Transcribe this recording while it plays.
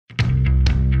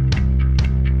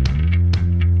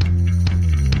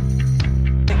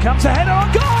to head on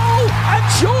goal, and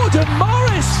Jordan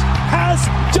Morris has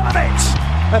done it.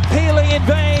 Appealing in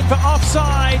vain for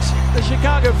offside. The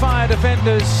Chicago Fire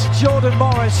defenders, Jordan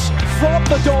Morris from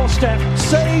the doorstep,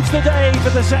 saves the day for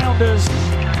the Sounders.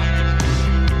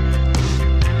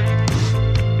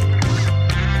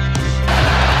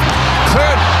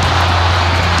 Cleared.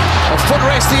 A foot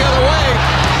race the other way.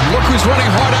 Look who's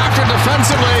running hard after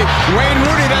defensively. Wayne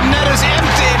Rooney, the net is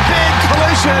empty. Big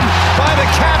collision by the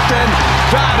captain.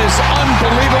 That is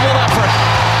unbelievable effort.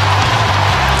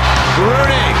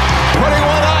 Rooney putting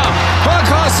one up.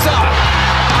 Acosta.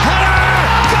 Header!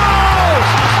 Goal!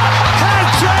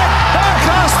 Hat-trick!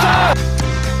 Acosta!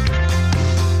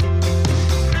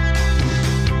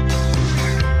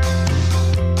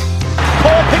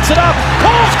 Paul picks it up.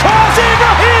 Paul's cross,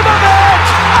 Ibrahimovic!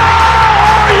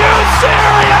 Oh, are you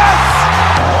serious?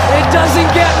 It doesn't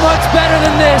get much better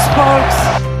than this,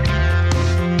 folks.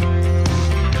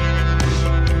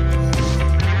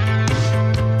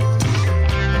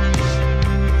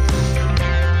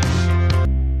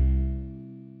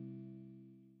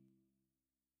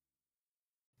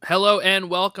 Hello and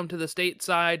welcome to the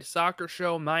Stateside Soccer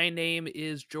Show. My name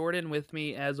is Jordan. With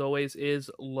me, as always,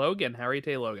 is Logan. How are you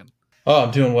today, Logan? Oh,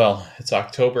 I'm doing well. It's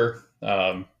October. They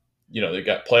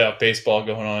got playoff baseball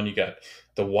going on. You got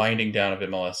the winding down of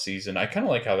MLS season. I kind of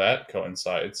like how that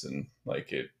coincides and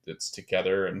like it's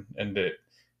together and it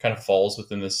kind of falls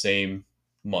within the same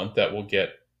month that we'll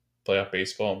get playoff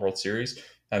baseball and World Series,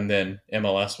 and then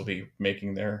MLS will be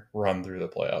making their run through the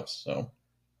playoffs. So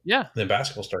yeah, then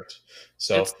basketball starts.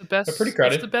 So it's the best. I'm pretty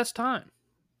crowded. It's the best time.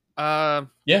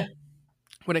 Yeah.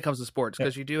 When it comes to sports,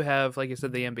 because you do have, like you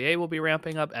said, the NBA will be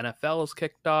ramping up. NFL is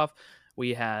kicked off.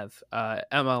 We have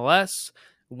MLS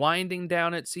winding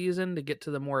down its season to get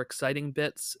to the more exciting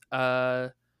bits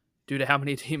due to how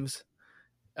many teams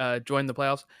join the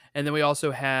playoffs. And then we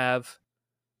also have,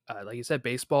 like you said,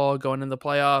 baseball going in the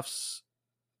playoffs.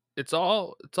 It's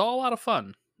all a lot of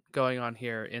fun going on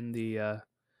here in the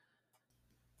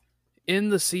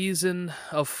season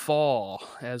of fall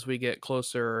as we get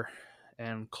closer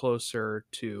and closer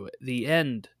to the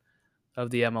end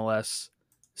of the MLS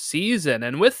season.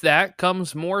 And with that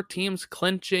comes more teams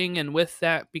clinching, and with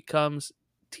that becomes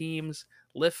teams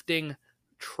lifting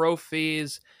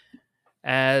trophies.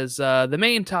 As the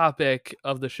main topic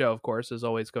of the show, of course, is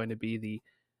always going to be the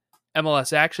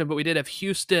MLS action, but we did have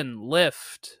Houston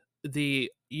lift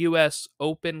the US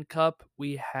Open Cup.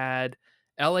 We had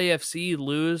LAFC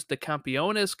lose the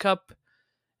Campeones Cup,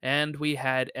 and we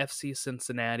had FC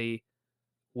Cincinnati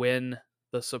win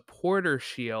the Supporter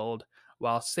Shield,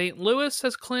 while St. Louis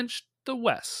has clinched the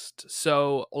West.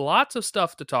 So lots of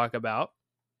stuff to talk about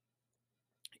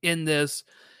in this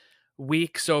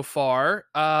week so far.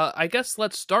 I guess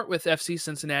let's start with FC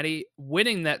Cincinnati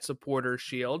winning that Supporter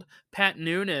Shield. Pat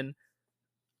Noonan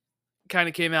kind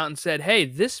of came out and said, hey,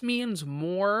 this means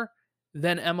more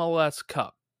than MLS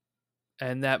Cup.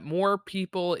 And that more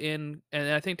people and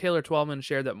I think Taylor Twellman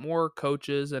shared that more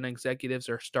coaches and executives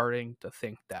are starting to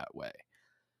think that way.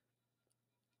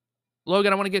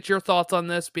 Logan, I want to get your thoughts on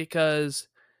this because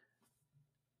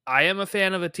I am a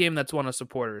fan of a team that's won a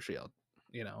Supporter Shield.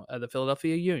 The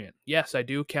Philadelphia Union. Yes, I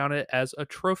do count it as a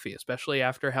trophy, especially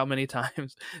after how many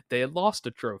times they had lost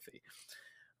a trophy.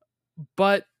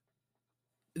 But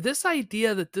this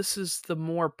idea that this is the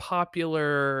more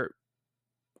popular,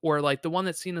 or like the one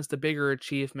that's seen as the bigger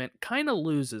achievement, kind of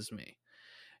loses me.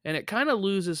 And it kind of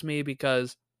loses me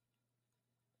because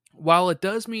while it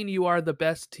does mean you are the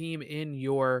best team in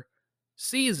your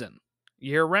season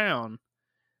year round,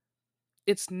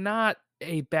 it's not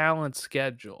a balanced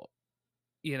schedule.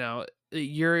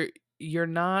 You're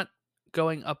not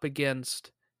going up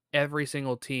against every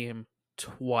single team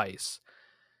twice.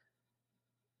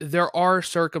 There are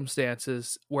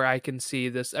circumstances where I can see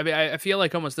this. I mean, I feel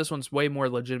like almost this one's way more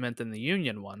legitimate than the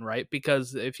Union one, right?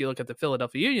 Because if you look at the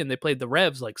Philadelphia Union, they played the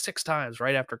Revs like 6 times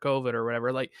right after COVID or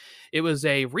whatever. Like, it was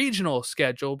a regional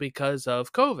schedule because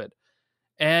of COVID.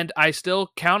 And I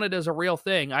still count it as a real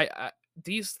thing.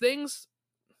 These things,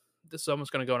 this is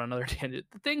almost going to go on another tangent.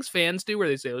 The things fans do where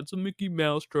they say, it's a Mickey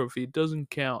Mouse trophy, it doesn't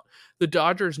count. The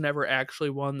Dodgers never actually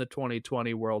won the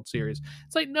 2020 World Series.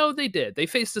 It's like, no, they did. They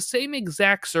faced the same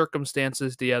exact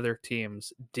circumstances the other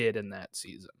teams did in that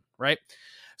season, right?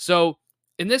 So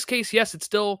in this case, yes, it's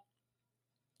still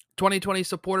 2020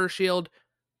 Supporter Shield.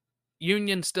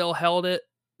 Union still held it.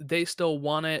 They still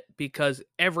won it because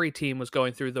every team was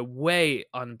going through the way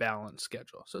unbalanced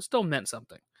schedule. So it still meant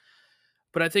something.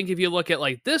 But I think if you look at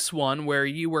like this one where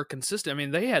you were consistent, I mean,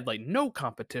 they had like no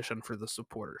competition for the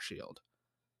Supporter Shield.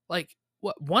 Like,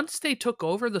 once they took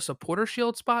over the Supporter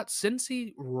Shield spot,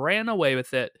 Cincy ran away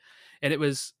with it. And it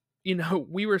was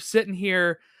we were sitting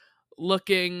here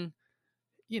looking,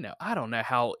 I don't know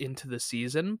how into the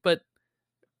season, but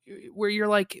where you're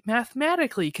like,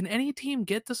 mathematically, can any team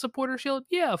get the supporter shield?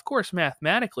 Yeah, of course,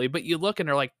 mathematically, but you look and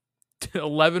they're like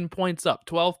 11 points up,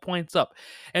 12 points up.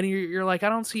 And you're like, I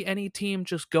don't see any team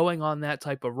just going on that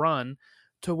type of run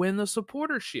to win the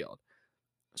supporter shield.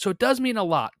 So it does mean a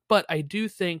lot, but I do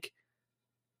think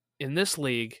in this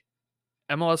league,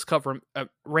 MLS Cup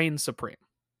reigns supreme.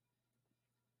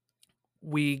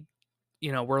 We're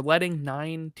letting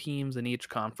 9 teams in each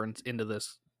conference into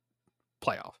this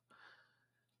playoff.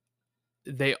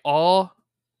 They all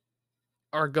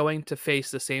are going to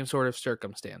face the same sort of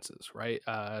circumstances, right?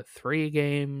 3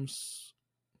 games,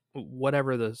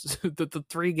 whatever the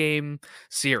 3-game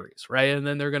series, right? And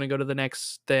then they're going to go to the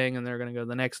next thing, and they're going to go to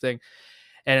the next thing,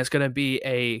 and it's going to be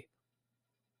a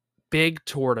big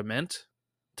tournament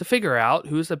to figure out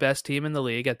who's the best team in the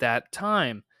league at that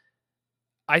time.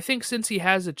 I think Cincy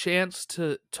has a chance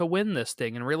to win this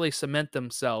thing and really cement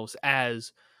themselves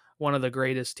as one of the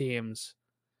greatest teams,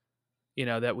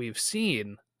 that we've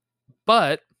seen.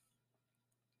 But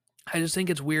I just think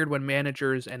it's weird when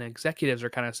managers and executives are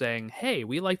kind of saying, hey,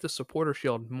 we like the supporter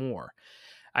shield more.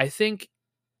 I think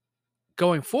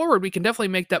going forward, we can definitely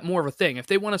make that more of a thing. If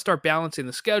they want to start balancing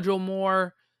the schedule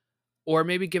more, or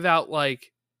maybe give out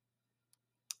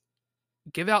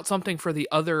something for the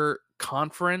other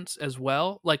conference as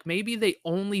well. Like maybe they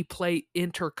only play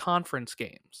inter-conference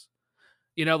games,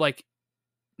 like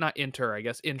not inter, I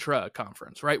guess,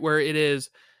 intra-conference, right? Where it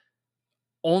is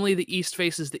only the East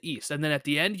faces the East. And then at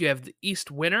the end, you have the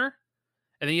East winner,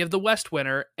 and then you have the West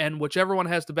winner, and whichever one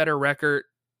has the better record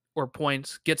or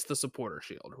points gets the supporter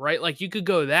shield, right? Like you could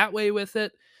go that way with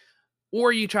it,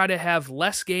 or you try to have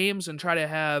less games and try to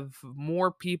have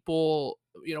more people,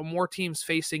 more teams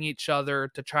facing each other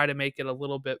to try to make it a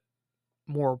little bit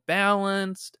more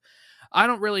balanced. I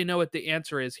don't really know what the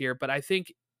answer is here, but I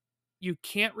think you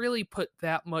can't really put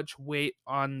that much weight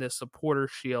on the supporter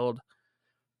shield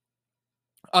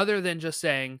other than just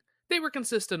saying they were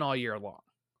consistent all year long,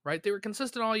 right? They were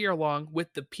consistent all year long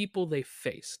with the people they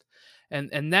faced.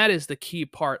 And that is the key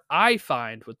part I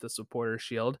find with the supporter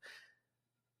shield.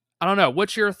 I don't know.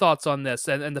 What's your thoughts on this?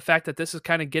 And the fact that this is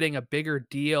kind of getting a bigger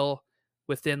deal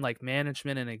within like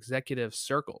management and executive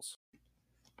circles.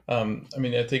 I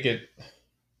mean, I think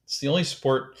it's the only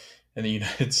sport in the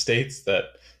United States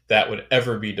that would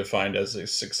ever be defined as a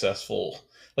successful.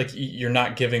 Like you're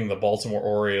not giving the Baltimore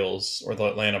Orioles or the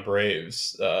Atlanta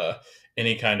Braves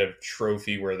any kind of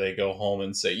trophy where they go home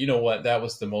and say, you know what, that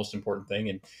was the most important thing.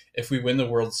 And if we win the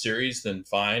World Series, then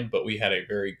fine. But we had a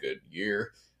very good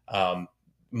year.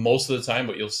 Most of the time,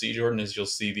 what you'll see, Jordan, is you'll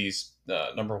see these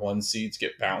number 1 seeds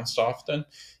get bounced often,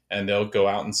 and they'll go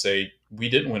out and say, we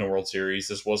didn't win a World Series.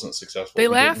 This wasn't successful. They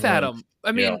laugh at them.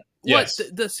 I mean, yes.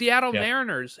 The Seattle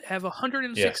Mariners have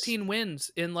 116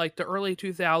 wins in like the early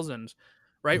 2000s,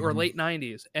 right? Mm-hmm. Or late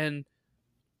 90s, and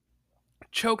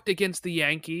choked against the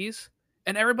Yankees.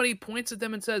 And everybody points at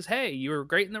them and says, hey, you were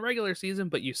great in the regular season,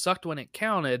 but you sucked when it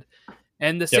counted.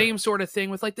 And the same sort of thing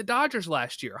with like the Dodgers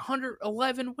last year,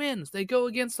 111 wins. They go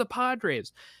against the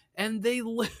Padres and they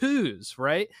lose,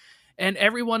 right? And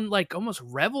everyone like almost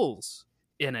revels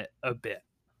in it a bit.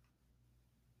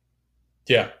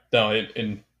 Yeah, no,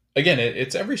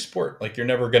 it's every sport. Like you're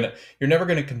never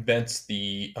gonna convince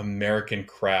the American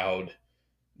crowd,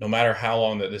 no matter how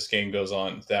long that this game goes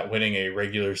on, that winning a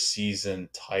regular season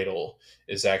title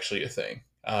is actually a thing.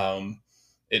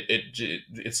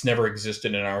 It's never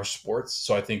existed in our sports,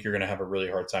 so I think you're going to have a really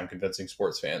hard time convincing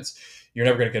sports fans. You're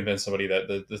never going to convince somebody that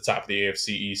the top of the AFC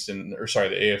East the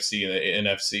AFC and the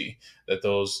NFC, that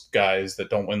those guys that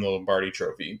don't win the Lombardi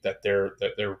Trophy, that they're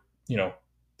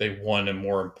they won a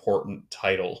more important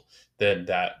title than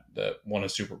that won a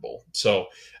Super Bowl. So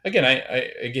again,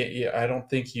 I don't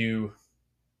think you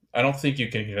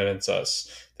can convince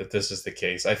us that this is the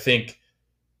case. I think,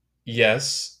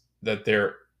 yes, that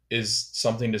there is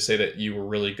something to say that you were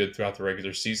really good throughout the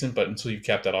regular season, but until you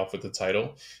cap that off with the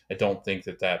title, I don't think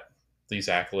that these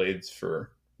accolades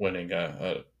for winning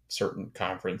a certain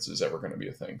conference is ever going to be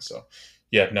a thing. So,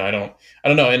 yeah, no, I don't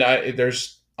know. And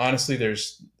there's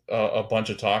a bunch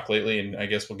of talk lately, and I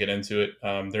guess we'll get into it.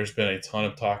 There's been a ton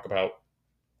of talk about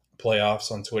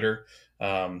playoffs on Twitter.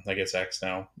 I guess X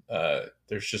now.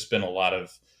 There's just been a lot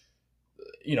of,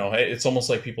 it's almost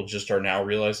like people just are now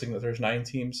realizing that there's 9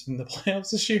 teams in the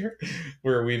playoffs this year,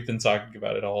 where we've been talking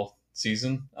about it all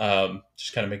season.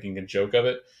 Just kind of making a joke of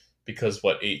it, because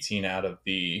 18 out of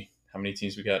how many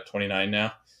teams we got? 29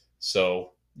 now.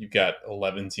 So you've got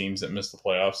 11 teams that missed the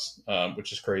playoffs,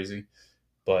 which is crazy.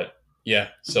 But yeah,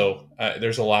 so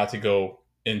there's a lot to go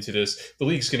into this. The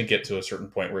league's going to get to a certain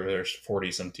point where there's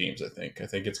 40 some teams. I think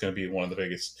it's going to be one of the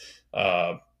biggest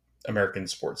American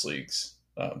sports leagues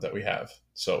that we have.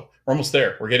 So we're almost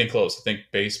there. We're getting close. I think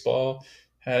baseball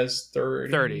has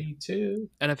 32.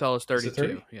 NFL is 32. Is it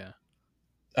 30? Yeah.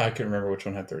 I couldn't remember which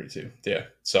one had 32. Yeah.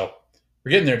 So we're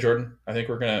getting there, Jordan. I think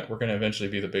we're gonna eventually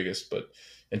be the biggest, but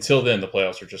until then, the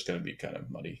playoffs are just going to be kind of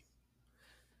muddy.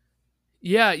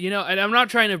 Yeah, and I'm not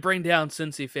trying to bring down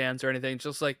Cincy fans or anything.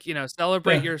 Just like,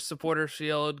 celebrate your supporter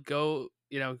shield. Go,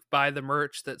 buy the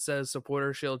merch that says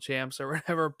supporter shield champs or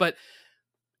whatever. But,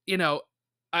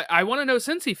 I want to know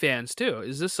Cincy fans too.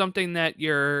 Is this something that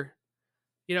you're,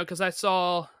 because I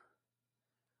saw,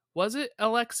 was it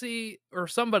Alexi or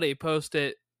somebody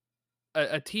posted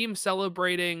a team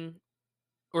celebrating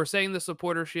or saying the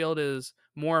supporter shield is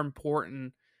more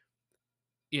important,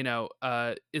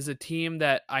 is a team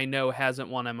that I know hasn't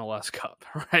won MLS Cup,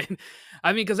 right?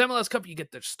 I mean, because MLS Cup, you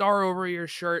get the star over your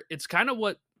shirt. It's kind of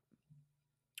what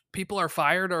people are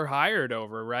fired or hired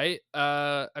over, right?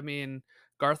 I mean,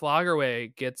 Garth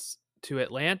Lagerwey gets to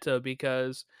Atlanta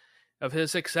because of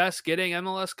his success getting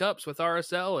MLS Cups with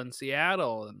RSL and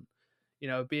Seattle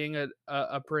and, being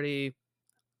a pretty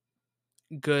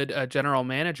good general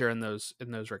manager in those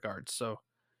regards. So,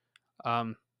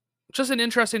 just an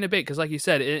interesting debate because, like you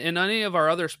said, in any of our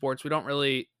other sports, we don't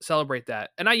really celebrate that.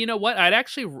 And you know what? I'd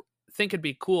actually think it'd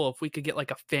be cool if we could get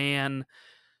like a fan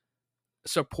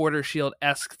supporter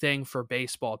shield-esque thing for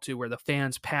baseball too, where the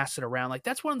fans pass it around. Like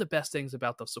that's one of the best things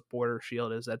about the supporter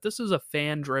shield is that this is a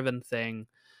fan-driven thing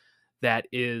that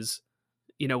is,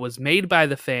 was made by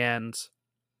the fans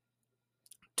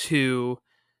to,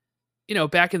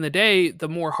 back in the day, the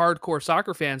more hardcore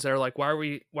soccer fans that are like, why are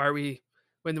we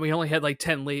when we only had like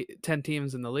 10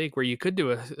 teams in the league where you could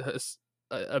do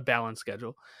a balanced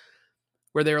schedule,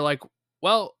 where they were like,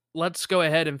 well, let's go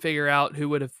ahead and figure out who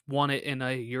would have won it in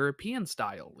a European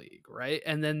style league, right?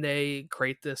 And then they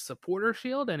create this supporter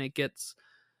shield and it gets,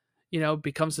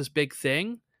 becomes this big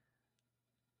thing.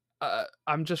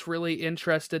 I'm just really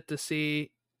interested to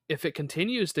see if it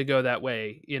continues to go that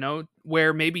way,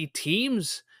 where maybe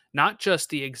teams, not just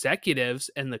the executives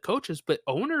and the coaches, but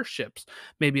ownerships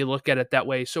maybe look at it that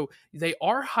way. So they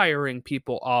are hiring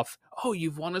people off, oh,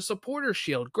 you've won a supporter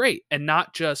shield, great, and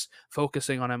not just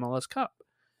focusing on MLS Cup.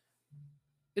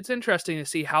 It's interesting to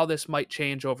see how this might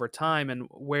change over time and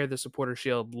where the supporter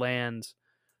shield lands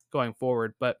going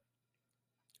forward. But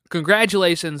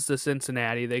congratulations to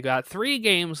Cincinnati. They got 3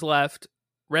 games left: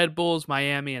 Red Bulls,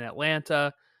 Miami, and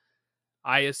Atlanta.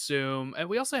 I assume, and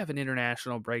we also have an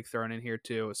international break thrown in here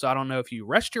too. So I don't know if you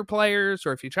rest your players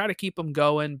or if you try to keep them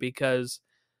going because,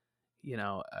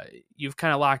 you've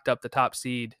kind of locked up the top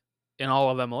seed in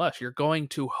all of MLS. You're going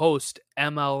to host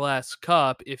MLS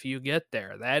Cup if you get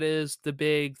there. That is the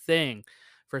big thing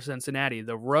for Cincinnati.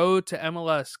 The road to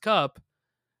MLS Cup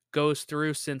goes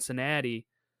through Cincinnati,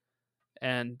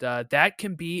 and that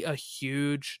can be a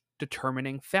huge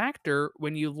determining factor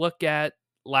when you look at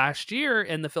last year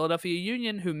in the Philadelphia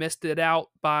Union, who missed it out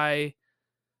by,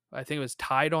 I think it was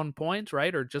tied on points,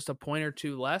 right? Or just a point or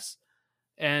two less.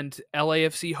 And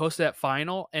LAFC hosted that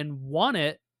final and won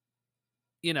it,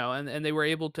 and they were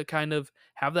able to kind of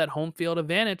have that home field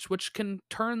advantage, which can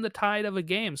turn the tide of a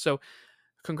game. So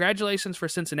congratulations for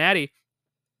Cincinnati,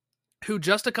 who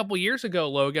just a couple years ago,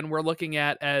 Logan, we're looking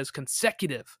at as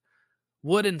consecutive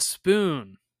wooden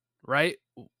spoon, right?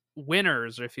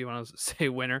 Winners, or if you want to say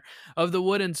winner, of the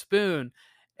wooden spoon.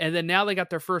 And then now they got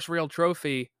their first real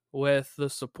trophy with the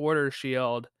supporter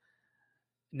shield.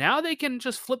 Now they can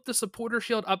just flip the supporter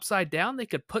shield upside down. They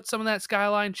could put some of that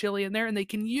Skyline chili in there and they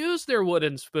can use their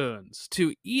wooden spoons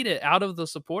to eat it out of the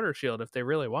supporter shield if they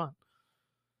really want.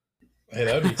 Hey,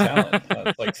 that would be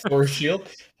talent. Like Thor Shield.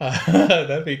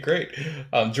 That'd be great.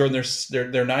 Jordan,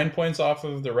 they're 9 points off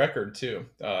of the record too.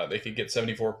 They could get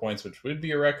 74 points, which would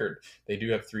be a record. They do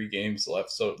have 3 games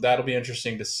left, so that'll be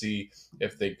interesting to see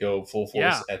if they go full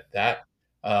force at that.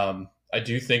 I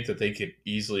do think that they could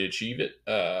easily achieve it.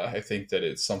 I think that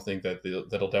it's something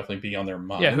that'll definitely be on their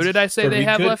minds. Yeah, who did I say they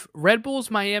have left? Red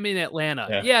Bulls, Miami, and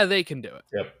Atlanta. Yeah, they can do it.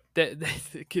 Yep.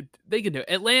 They can do it.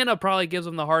 Atlanta probably gives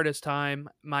them the hardest time.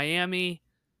 Miami,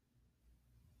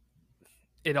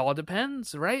 it all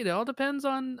depends, right? It all depends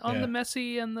on the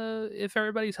Messi and if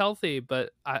everybody's healthy.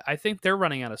 But I think they're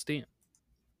running out of steam.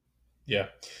 Yeah.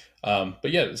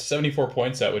 But yeah, 74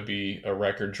 points, that would be a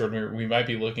record. Jordan, we might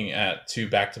be looking at 2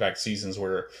 back-to-back seasons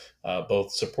where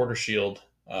both Supporter Shield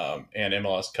and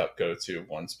MLS Cup go to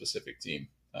one specific team.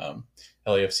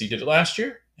 LAFC did it last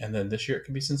year, and then this year it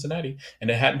can be Cincinnati. And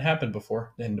it hadn't happened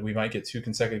before, and we might get 2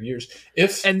 consecutive years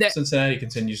if Cincinnati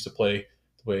continues to play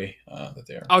the way that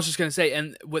they are. I was just going to say,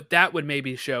 and what that would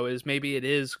maybe show is maybe it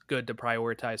is good to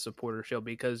prioritize supporter shield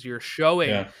because you're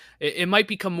showing it might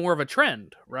become more of a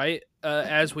trend, right?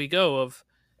 As we go of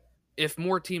if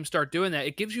more teams start doing that,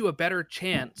 it gives you a better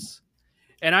chance.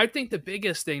 And I think the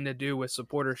biggest thing to do with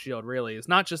supporter shield really is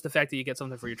not just the fact that you get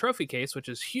something for your trophy case, which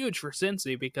is huge for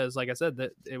Cincy because, like I said,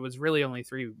 that it was really only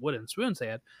 3 wooden spoons they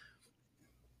had.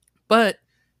 But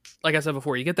like I said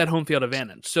before, you get that home field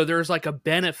advantage. So there's like a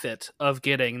benefit of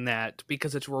getting that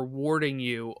because it's rewarding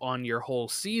you on your whole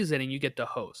season and you get to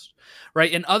host,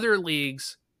 right? In other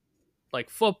leagues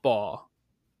like football,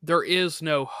 there is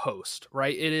no host,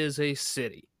 right? It is a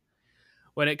city.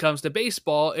 When it comes to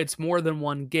baseball, it's more than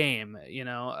one game,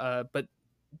 but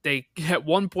they at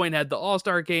one point had the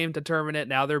All-Star game to determine it.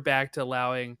 Now they're back to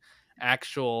allowing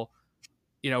actual,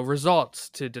 results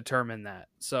to determine that.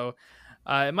 So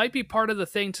it might be part of the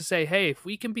thing to say, hey, if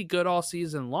we can be good all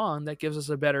season long, that gives us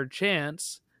a better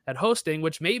chance at hosting,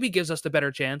 which maybe gives us the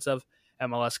better chance of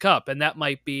MLS Cup. And that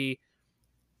might be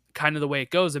kind of the way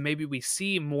it goes. And maybe we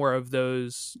see more of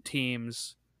those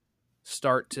teams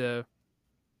start to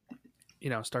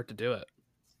do it.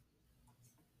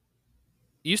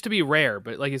 It used to be rare,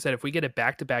 but like you said, if we get it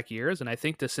back-to-back years, and I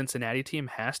think the Cincinnati team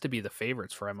has to be the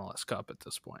favorites for MLS Cup at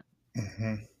this point.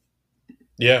 Mm-hmm.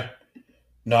 Yeah.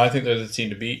 No, I think they're the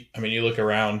team to beat. I mean, you look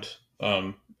around,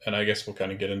 and I guess we'll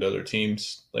kind of get into other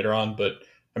teams later on, but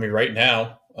I mean, right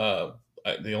now,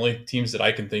 the only teams that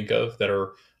I can think of that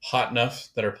are hot enough,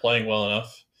 that are playing well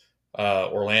enough,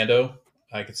 Orlando,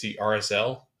 I could see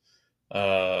RSL,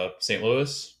 St.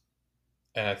 Louis,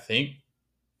 and I think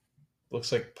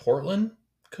looks like Portland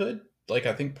could. Like,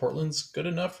 I think Portland's good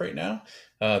enough right now.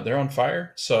 They're on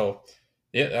fire. So,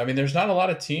 yeah, I mean, there's not a lot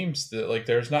of teams that, like,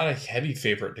 there's not a heavy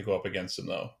favorite to go up against them,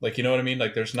 though. Like, you know what I mean?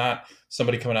 Like, there's not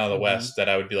somebody coming out of the West that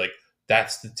I would be like,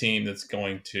 that's the team that's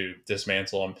going to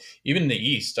dismantle them. Even in the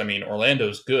East, I mean,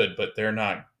 Orlando's good, but they're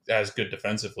not as good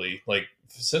defensively. Like,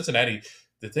 Cincinnati,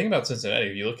 the thing about Cincinnati,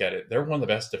 if you look at it, they're one of the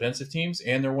best defensive teams,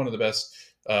 and they're one of the best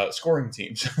scoring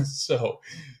teams. So,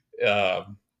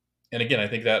 and again, I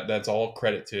think that's all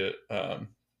credit to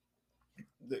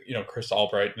Chris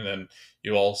Albright, and then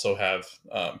you also have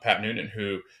Pat Noonan,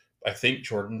 who I think,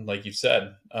 Jordan, like you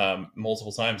said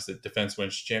multiple times, that defense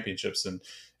wins championships, and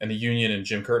the Union and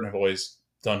Jim Curtin have always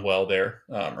done well there.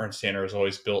 Ernst Tanner has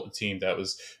always built a team that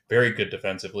was very good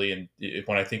defensively, and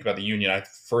when I think about the Union, I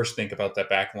first think about that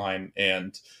back line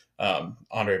and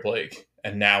Andre Blake,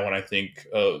 and now when I think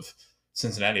of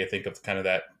Cincinnati, I think of kind of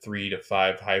that 3 to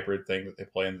 5 hybrid thing that they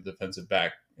play in the defensive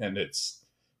back, and it's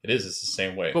the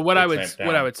same way. But what I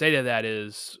would say to that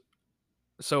is,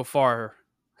 so far,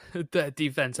 the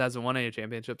defense hasn't won any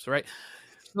championships, right?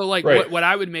 So, like, right. What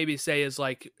I would maybe say is,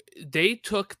 like, they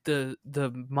took the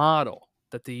model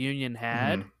that the Union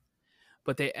had,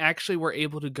 but they actually were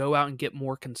able to go out and get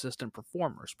more consistent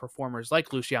performers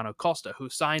like Luciano Costa, who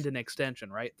signed an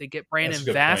extension, right? They get Brandon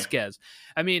Vasquez. Point.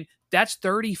 I mean, that's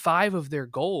 35 of their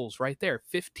goals right there.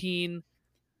 15.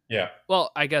 Yeah.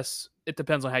 Well, I guess it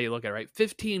depends on how you look at it, right?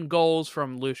 15 goals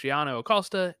from Luciano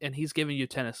Acosta, and he's giving you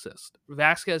 10 assists.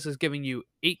 Vasquez is giving you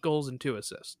 8 goals and 2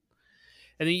 assists.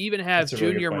 And then you even have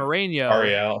Junior Moreno.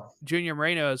 Barrial. Junior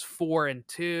Moreno is 4 and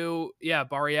 2. Yeah,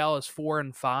 Barrial is 4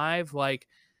 and 5. Like,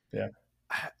 yeah.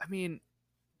 I mean,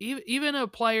 even a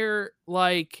player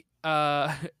like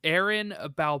Aaron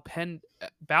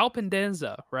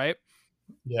Balpendenza, right?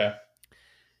 Yeah.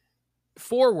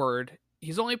 Forward,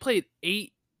 he's only played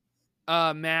 8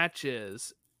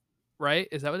 matches, right?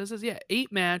 Is that what this is? Yeah,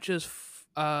 8 matches,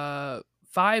 5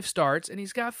 starts, and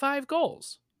he's got 5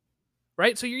 goals,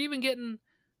 right? So you're even getting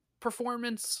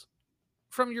performance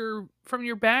from your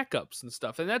backups and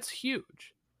stuff, and that's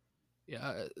huge.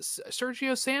 Yeah,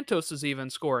 Sergio Santos is even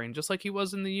scoring just like he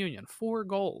was in the Union, 4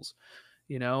 goals,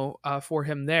 for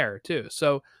him there too.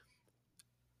 So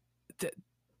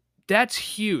that's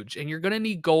huge, and you're going to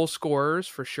need goal scorers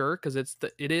for sure, because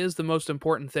it is the most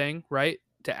important thing, right?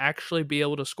 To actually be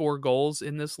able to score goals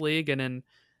in this league and in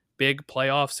big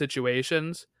playoff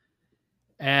situations.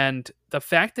 And the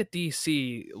fact that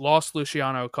DC lost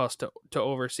Luciano Acosta to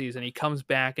overseas, and he comes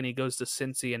back and he goes to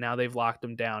Cincy, and now they've locked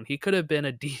him down. He could have been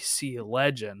a DC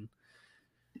legend,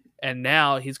 and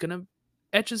now he's going to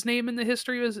etch his name in the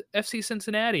history of FC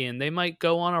Cincinnati, and they might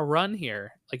go on a run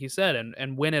here, like you said,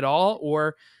 and win it all,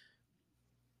 or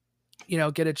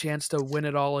get a chance to win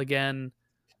it all again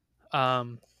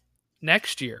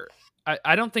next year.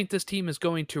 I don't think this team is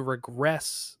going to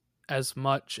regress as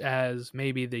much as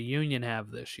maybe the Union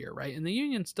have this year, right? And the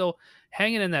Union's still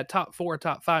hanging in that top 4,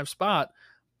 top 5 spot,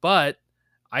 but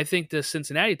I think this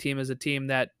Cincinnati team is a team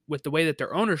that, with the way that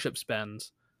their ownership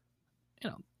spends,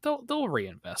 they'll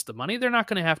reinvest the money. They're not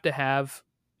going to have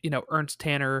Ernst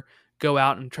Tanner go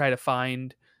out and try to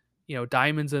find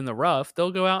diamonds in the rough.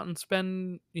 They'll go out and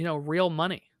spend real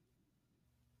money,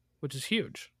 which is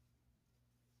huge.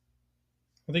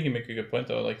 I think you make a good point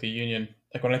though. Like the Union,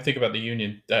 like when I think about the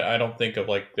Union, I don't think of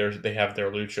like they have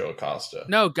their Lucho Acosta.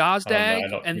 No, Gazdag,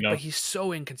 don't, but he's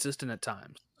so inconsistent at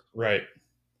times. Right.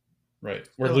 Where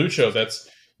Lucho, that's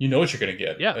what you're going to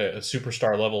get. Yeah. A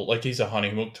superstar level, like he's a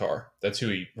Hani Mukhtar. That's who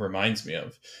he reminds me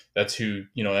of. That's who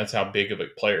that's how big of a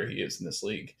player he is in this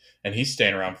league, and he's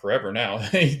staying around forever now.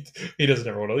 He doesn't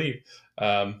ever want to leave.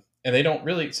 And they don't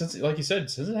really, since like you said,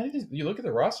 Cincinnati, you look at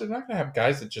the roster, they're not going to have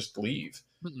guys that just leave.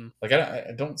 Mm-mm. Like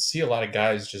I don't see a lot of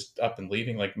guys just up and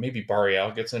leaving. Like maybe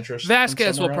Barreal gets interest.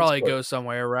 Vasquez will probably go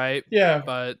somewhere, right? Yeah,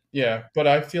 but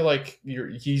I feel like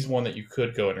he's one that you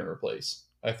could go in and replace.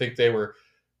 I think they were,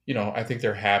 I think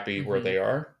they're happy where they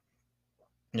are,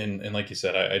 and like you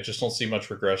said, I just don't see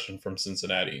much regression from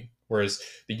Cincinnati. Whereas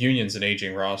the Union's an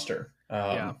aging roster,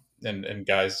 and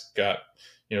guys got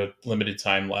limited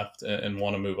time left and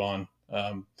want to move on.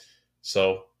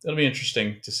 So it'll be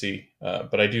interesting to see.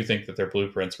 But I do think that their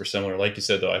blueprints were similar. Like you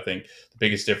said, though, I think the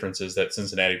biggest difference is that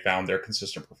Cincinnati found their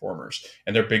consistent performers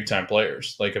and they're big time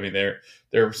players. Like, I mean, they're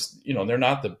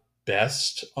not the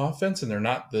best offense and they're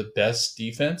not the best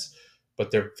defense,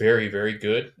 but they're very, very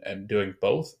good at doing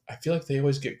both. I feel like they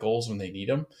always get goals when they need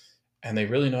them, and they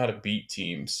really know how to beat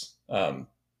teams.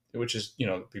 Which is,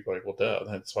 people are like, well, duh,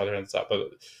 that's why they're on the top.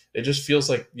 But it just feels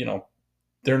like,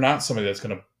 they're not somebody that's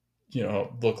going to,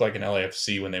 look like an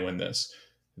LAFC when they win this.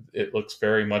 It looks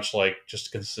very much like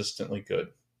just consistently good.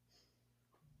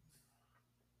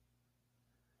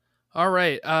 All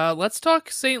right. Let's talk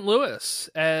St. Louis,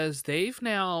 as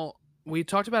we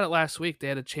talked about it last week. They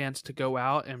had a chance to go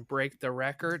out and break the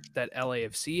record that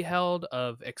LAFC held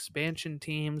of expansion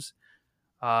teams,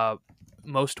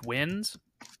 most wins.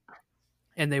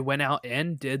 And they went out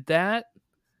and did that.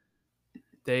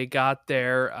 They got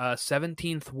their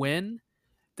 17th win.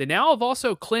 They now have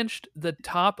also clinched the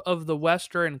top of the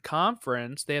Western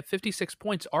Conference. They have 56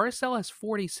 points. RSL has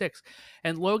 46.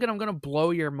 And Logan, I'm going to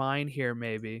blow your mind here,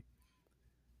 maybe.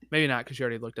 Maybe not, because you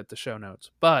already looked at the show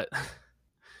notes. But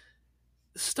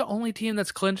this is the only team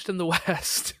that's clinched in the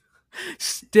West.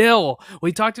 Still.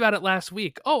 We talked about it last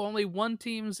week. Oh, only one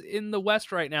team's in the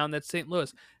West right now, and that's St.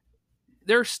 Louis.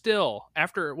 They're still,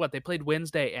 after they played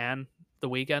Wednesday and the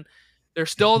weekend, they're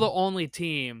still the only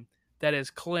team that is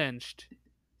clinched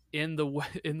in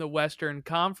the Western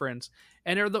Conference,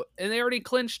 and they already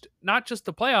clinched not just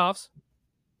the playoffs,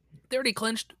 they already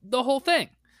clinched the whole thing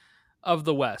of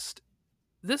the West.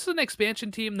 This is an expansion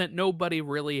team that nobody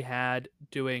really had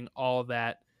doing all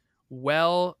that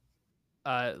well.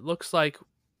 Looks like,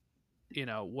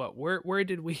 where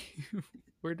did we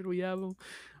have them?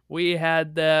 We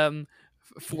had them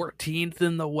 14th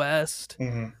in the West.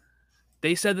 Mm-hmm.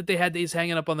 They said that they had these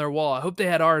hanging up on their wall. I hope they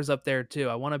had ours up there too.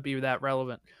 I want to be that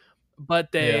relevant.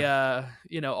 But they,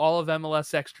 all of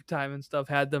MLS Extra Time and stuff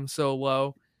had them so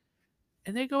low.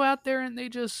 And they go out there and they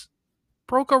just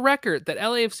broke a record that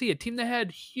LAFC, a team that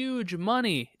had huge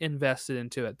money invested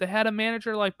into it. They had a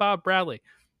manager like Bob Bradley.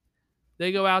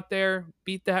 They go out there,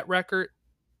 beat that record.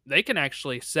 They can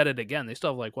actually set it again. They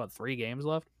still have 3 games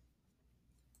left.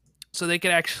 So they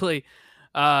could actually,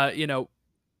 they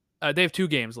have 2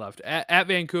 games left at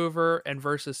Vancouver and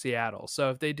versus Seattle. So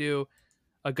if they do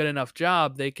a good enough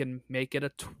job, they can make it a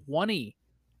 20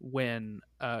 win.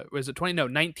 Was it 20? No,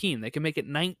 19. They can make it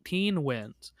 19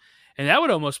 wins, and that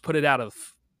would almost put it out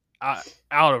of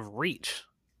reach,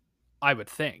 I would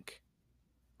think.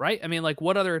 Right? I mean,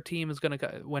 what other team is going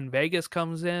to, when Vegas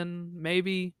comes in,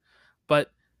 maybe,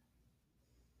 but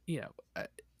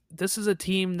this is a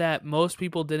team that most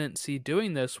people didn't see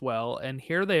doing this well, and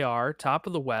here they are, top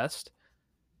of the West,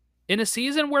 in a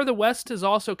season where the West has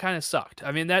also kind of sucked.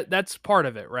 I mean, that's part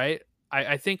of it, right?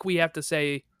 I think we have to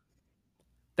say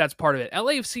that's part of it.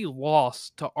 LAFC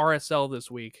lost to RSL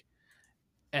this week,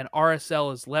 and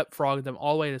RSL has leapfrogged them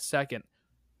all the way to second.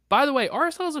 By the way,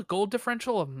 RSL has a goal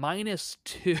differential of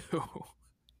 -2,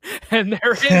 and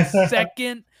they're in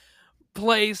second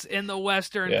place in the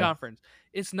Western Conference.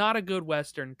 It's not a good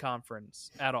Western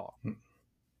Conference at all.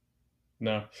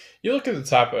 No. You look at the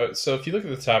top. So if you look at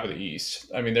the top of the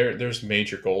East, I mean, there's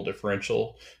major goal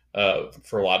differential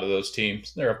for a lot of those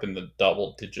teams. They're up in the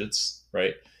double digits,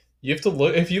 right? You have to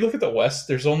look. If you look at the West,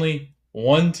 there's only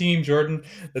one team, Jordan,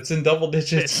 that's in double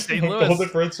digits goal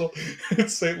differential.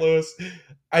 It's St. Louis.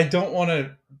 I don't want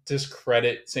to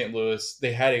discredit St. Louis.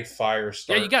 They had a fire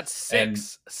start. Yeah, you got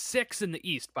six in the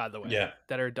East, by the way. Yeah,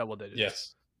 that are double digits.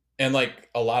 Yes. and like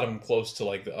a lot of them close to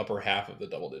like the upper half of the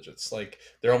double digits. Like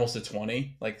they're almost to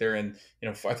 20. Like they're in,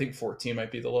 I think 14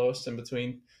 might be the lowest in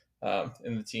between,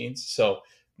 in the teens. So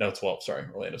no, 12. Sorry,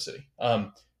 Orlando City.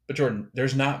 But Jordan,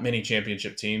 there's not many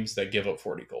championship teams that give up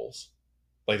 40 goals.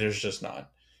 Like there's just not.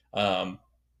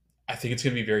 I think it's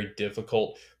going to be very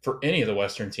difficult for any of the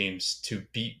Western teams to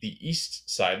beat the East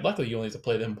side. Luckily, you only have to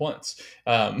play them once.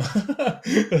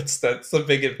 That's the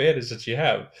big advantage that you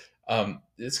have.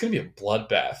 It's going to be a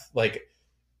bloodbath. Like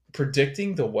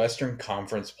predicting the Western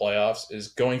Conference playoffs is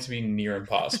going to be near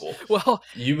impossible. Well,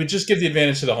 you would just give the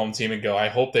advantage to the home team and go, I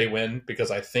hope they win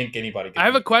because I think anybody can. I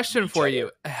have a question for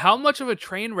you. How much of a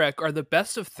train wreck are the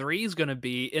best of threes going to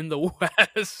be in the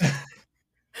West?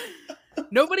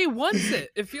 Nobody wants it.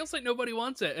 It feels like nobody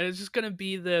wants it. And it's just going to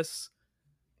be this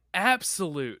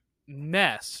absolute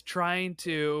mess trying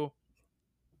to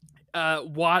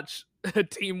watch a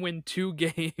team win 2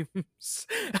 games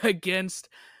against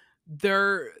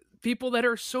their people that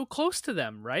are so close to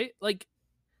them, right? Like,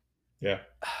 yeah.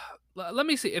 Let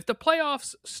me see. If the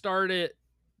playoffs started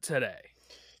today,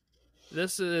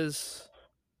 this is...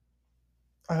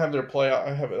 I have their playoff.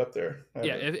 I have it up there.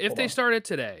 If they started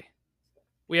today,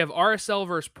 we have RSL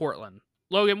versus Portland.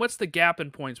 Logan, what's the gap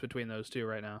in points between those two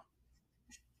right now?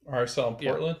 RSL and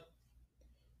Portland?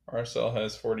 Yeah. RSL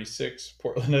has 46.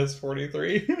 Portland has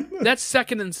 43. That's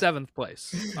 2nd and 7th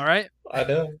place. All right? I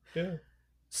know. Yeah.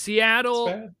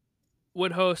 Seattle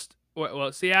would host...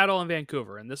 Well, Seattle and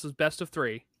Vancouver, and this is best of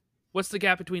 3. What's the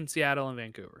gap between Seattle and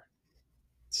Vancouver?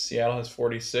 Seattle has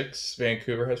 46.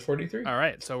 Vancouver has 43. All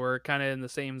right, so we're kind of in the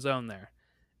same zone there.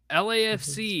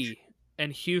 LAFC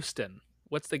and Houston.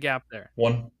 What's the gap there?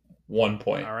 1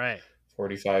 point. All right.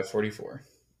 45-44.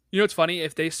 You know what's funny?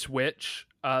 If they switch,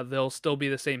 they'll still be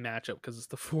the same matchup because it's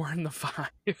the 4 and the 5.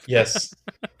 Yes.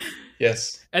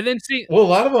 Yes. And then see... Well, a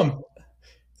lot of them,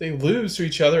 they lose to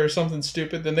each other or something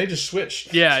stupid, then they just switch.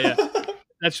 Yeah.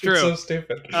 That's true. It's so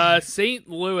stupid. St.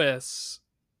 Louis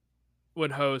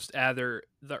would host either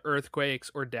the Earthquakes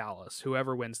or Dallas,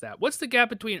 whoever wins that. What's the gap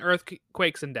between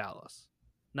Earthquakes and Dallas?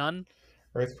 None?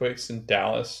 Earthquakes and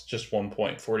Dallas, just 1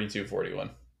 point,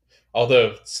 42-41.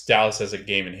 Although Dallas has a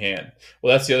game in hand.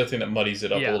 Well, that's the other thing that muddies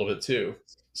it up a little bit too.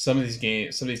 Some of these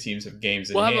teams have games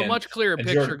in hand. We'll have a much clearer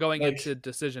picture going into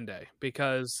decision day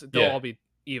because they'll all be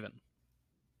even.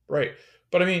 Right.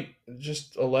 But I mean,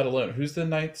 just let alone, who's the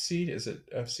 9th seed? Is it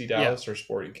FC Dallas or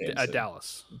Sporting Kansas City?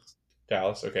 Dallas.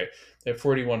 Dallas, okay. They have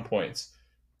 41 points.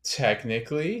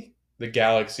 Technically, the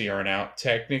Galaxy aren't out.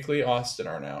 Technically, Austin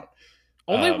aren't out.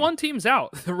 Only one team's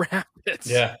out, the Rapids.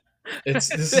 Yeah.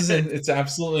 It's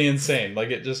absolutely insane. Like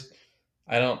it just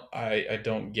I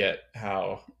don't get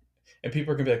how, and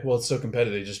people are gonna be like, well, it's so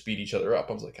competitive, they just beat each other up.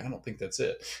 I was like, I don't think that's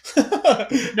it.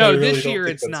 No, really this year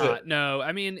it's not. No,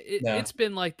 I mean it's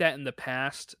been like that in the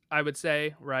past, I would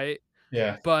say, right?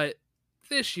 Yeah. But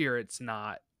this year it's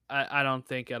not. I don't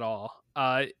think at all.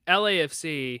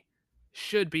 LAFC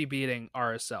should be beating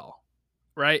RSL,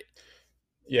 right?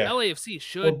 Yeah. LAFC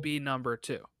should be number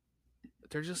 2. But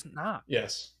they're just not.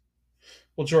 Yes.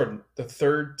 Well, Jordan, the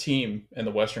 3rd team in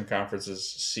the Western Conference is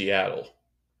Seattle,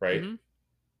 right? Mm-hmm.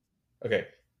 Okay.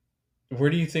 Where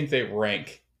do you think they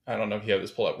rank? I don't know if you have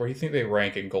this pulled up. Where do you think they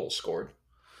rank in goals scored?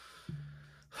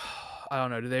 I don't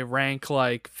know. Do they rank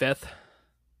like 5th?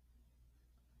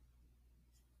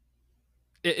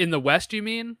 In the West, you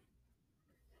mean?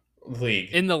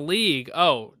 League. In the league.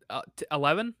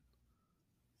 11?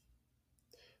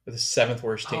 The 7th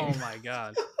worst team. Oh, my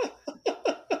God.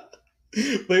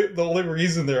 The only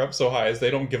reason they're up so high is they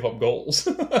don't give up goals.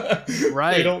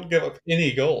 Right. They don't give up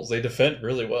any goals. They defend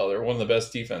really well. They're one of the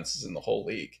best defenses in the whole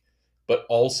league, but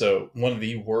also one of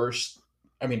the worst.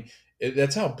 I mean,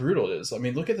 that's how brutal it is. I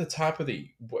mean, look at the top of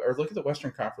look at the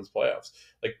Western Conference playoffs.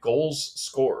 Like goals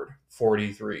scored,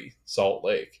 43 Salt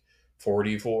Lake,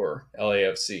 44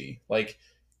 LAFC. Like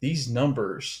these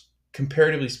numbers,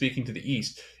 comparatively speaking to the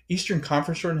East. Eastern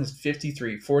Conference, Jordan, has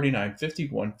 53, 49,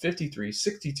 51, 53,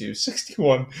 62,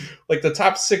 61. Like the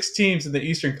top 6 teams in the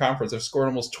Eastern Conference have scored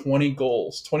almost 20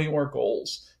 more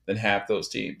goals than half those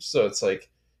teams. So it's like,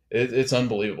 it's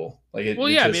unbelievable. Like, I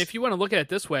mean, if you want to look at it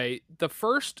this way, the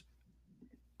first,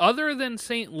 other than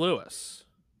St. Louis,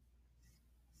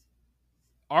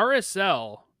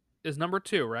 RSL is number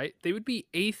 2, right? They would be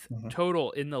 8th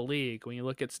total in the league when you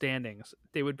look at standings.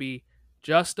 They would be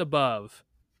just above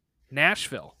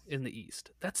Nashville in the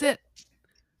East. That's it.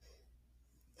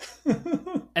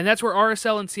 And that's where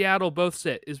RSL and Seattle both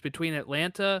sit, is between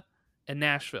Atlanta and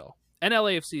Nashville. And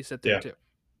LAFC sit there too.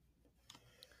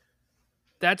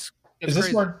 That's is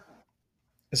this crazy.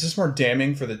 Is this more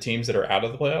damning for the teams that are out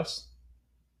of the playoffs?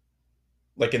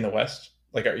 Like in the West?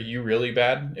 Like, are you really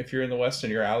bad if you're in the West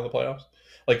and you're out of the playoffs?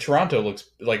 Like, Toronto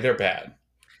looks like they're bad.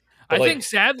 But, I think like, there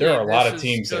sadly are a lot this of is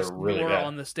teams that are just really more bad.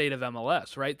 on the state of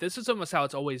MLS, right? This is almost how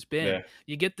it's always been. Yeah.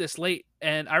 You get this late,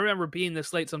 and I remember being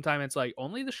this late sometime, it's like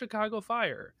only the Chicago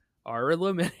Fire are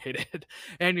eliminated.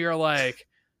 And you're like,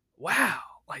 wow,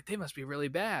 like they must be really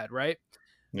bad, right?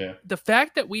 Yeah. The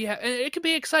fact that we have, and it could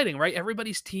be exciting, right?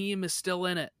 Everybody's team is still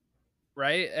in it,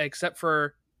 right? Except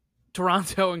for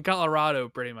Toronto and Colorado,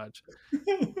 pretty much.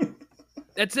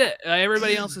 That's it.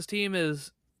 Everybody else's team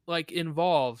is like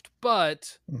involved,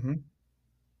 but Mm-hmm.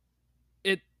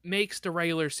 it makes the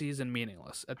regular season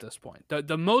meaningless at this point.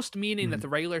 The most meaning that Mhm. the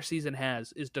regular season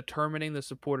has is determining the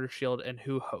supporter shield and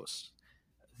who hosts.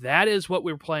 That is what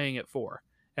we're playing it for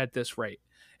at this rate.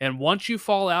 And once you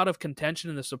fall out of contention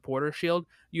in the supporter shield,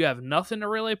 you have nothing to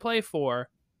really play for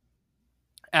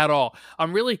at all.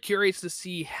 I'm really curious to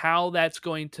see how that's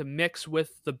going to mix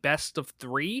with the best of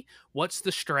 3. What's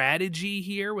the strategy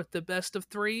here with the best of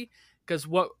 3? Because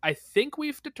what I think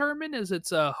we've determined is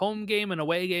it's a home game, an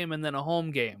away game, and then a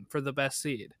home game for the best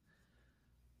seed.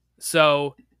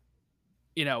 So,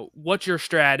 what's your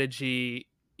strategy?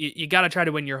 You got to try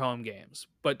to win your home games.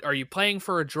 But are you playing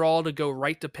for a draw to go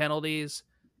right to penalties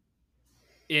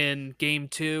in game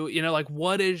 2? Like,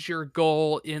 what is your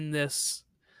goal in this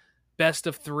best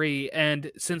of 3?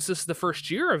 And since this is the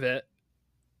first year of it,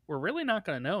 we're really not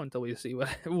going to know until we see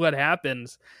what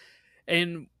happens.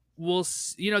 And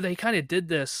they kind of did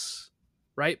this,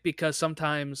 right? Because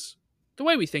sometimes the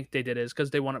way we think they did it is because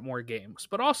they wanted more games.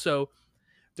 But also,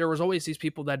 there was always these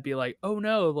people that'd be like, oh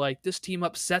no, like this team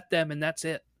upset them and that's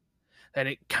it. And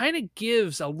it kind of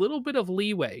gives a little bit of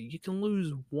leeway. You can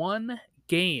lose one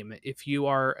game if you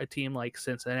are a team like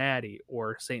Cincinnati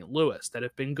or St. Louis that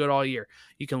have been good all year.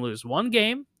 You can lose one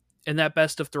game in that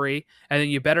best of 3, and then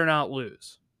you better not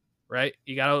lose, right?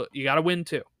 You gotta win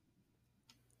 2.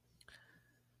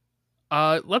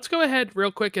 Let's go ahead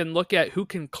real quick and look at who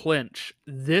can clinch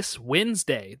this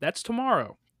Wednesday. That's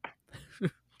tomorrow.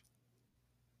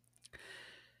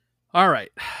 All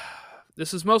right.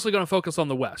 This is mostly going to focus on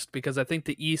the West because I think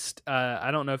the East,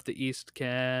 I don't know if the East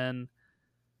can.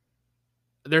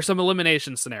 There's some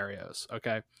elimination scenarios,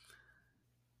 okay?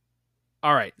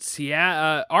 All right.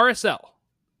 RSL.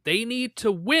 They need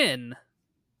to win.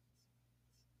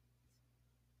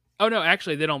 Oh, no,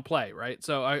 actually, they don't play, right?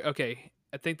 So, okay.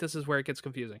 I think this is where it gets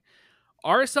confusing.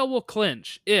 RSL will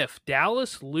clinch if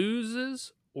Dallas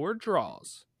loses or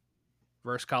draws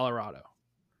versus Colorado,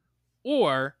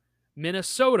 or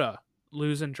Minnesota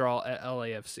lose and draw at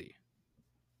LAFC.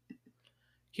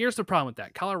 Here's the problem with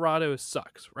that. Colorado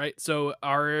sucks, right? So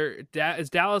is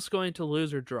Dallas going to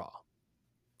lose or draw?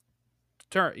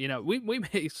 We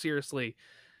may seriously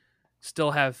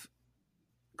still have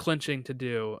clinching to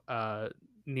do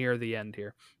near the end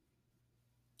here.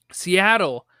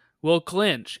 Seattle will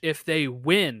clinch if they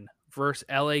win versus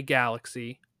LA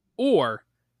Galaxy, or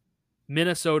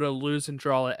Minnesota lose and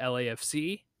draw at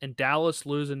LAFC, and Dallas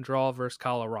lose and draw versus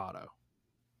Colorado.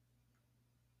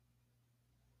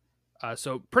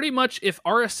 So pretty much if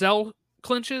RSL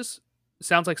clinches,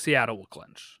 sounds like Seattle will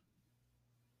clinch.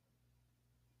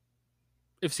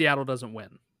 If Seattle doesn't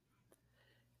win.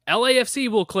 LAFC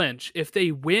will clinch if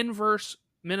they win versus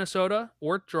Minnesota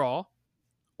or draw,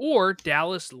 or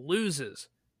Dallas loses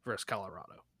versus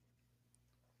Colorado.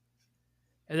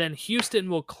 And then Houston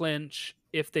will clinch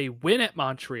if they win at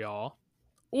Montreal,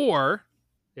 or,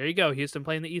 there you go, Houston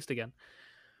playing the East again,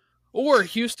 or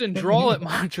Houston draw at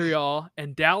Montreal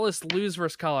and Dallas lose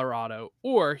versus Colorado,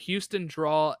 or Houston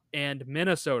draw and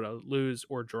Minnesota lose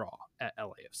or draw at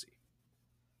LAFC.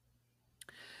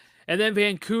 And then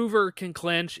Vancouver can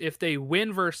clinch if they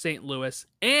win versus St. Louis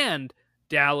and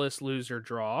Dallas lose or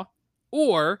draw,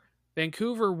 or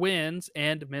Vancouver wins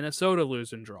and Minnesota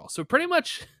lose and draw. So pretty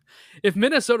much if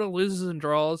Minnesota loses and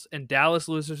draws and Dallas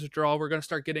loses or draw, we're going to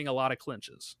start getting a lot of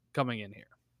clinches coming in here.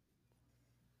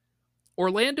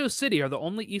 Orlando City are the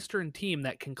only Eastern team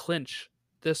that can clinch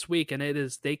this week, and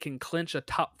they can clinch a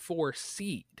top 4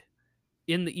 seed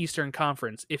in the Eastern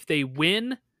Conference if they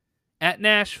win at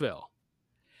Nashville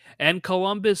and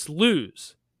Columbus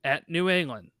lose at New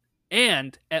England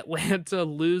and Atlanta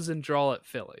lose and draw at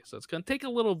Philly. So it's going to take a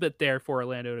little bit there for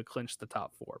Orlando to clinch the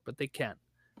top 4, but they can.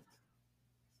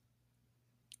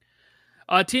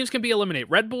 Teams can be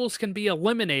eliminated. Red Bulls can be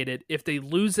eliminated if they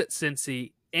lose at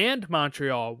Cincy and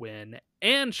Montreal win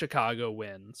and Chicago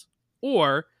wins,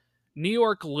 or New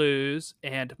York lose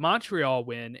and Montreal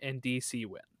win and DC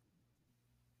win.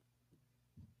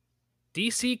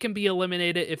 DC can be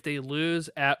eliminated if they lose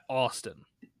at Austin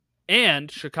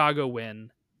and Chicago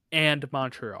win and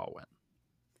Montreal win.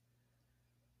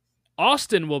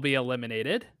 Austin will be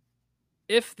eliminated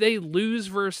if they lose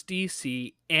versus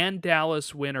DC and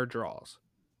Dallas win or draws.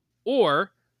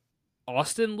 Or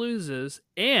Austin loses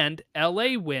and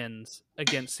LA wins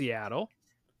against Seattle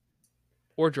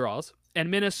or draws,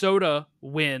 and Minnesota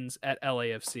wins at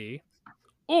LAFC.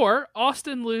 Or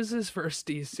Austin loses versus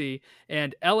DC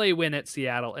and LA win at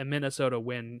Seattle and Minnesota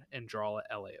win and draw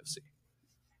at LAFC.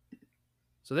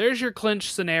 So there's your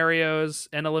clinch scenarios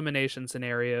and elimination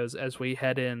scenarios as we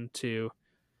head into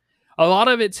a lot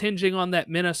of it's hinging on that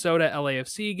Minnesota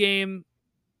LAFC game,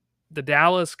 the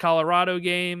Dallas Colorado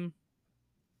game,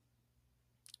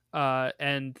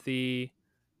 and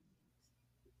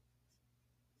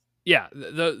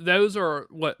those are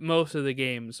what most of the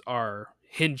games are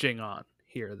hinging on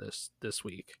here this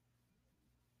week.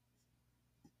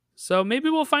 So maybe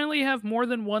we'll finally have more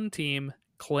than one team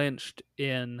clinched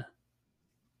in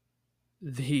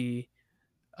the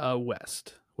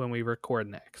West when we record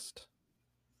next.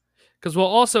 Because we'll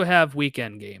also have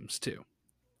weekend games too.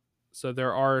 So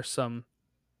there are some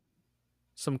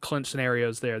clinch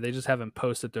scenarios there. They just haven't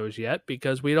posted those yet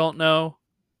because we don't know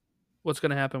what's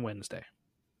going to happen Wednesday.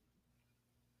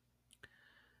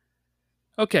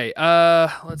 Okay,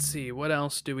 let's see. What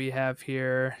else do we have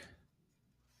here?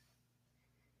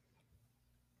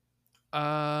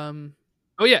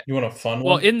 Oh yeah. You want a fun one?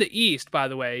 Well, in the East, by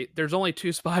the way, there's only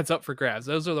 2 spots up for grabs.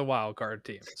 Those are the wild card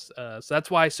teams. So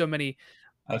that's why so many.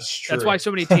 That's true. That's why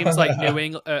so many teams like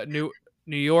New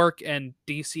York and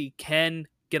DC can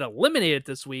get eliminated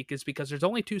this week is because there's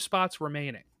only 2 spots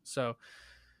remaining. So,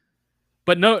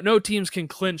 but no teams can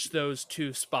clinch those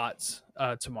 2 spots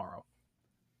tomorrow.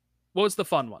 What was the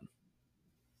fun one?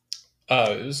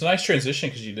 It was a nice transition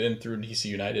because you didn't throw DC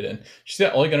United in. She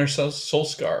said Ole Gunnar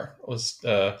Solskjaer was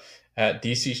at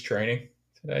DC's training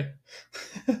today.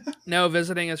 No,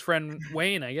 visiting his friend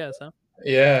Wayne, I guess, huh?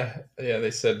 Yeah.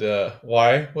 They said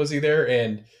why was he there,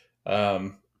 and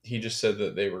he just said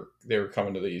that they were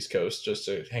coming to the East Coast just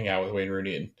to hang out with Wayne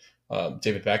Rooney and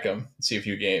David Beckham and see a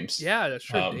few games. Yeah, that's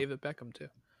true. David Beckham too.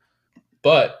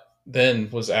 But then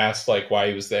was asked why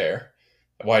he was there.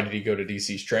 Why did he go to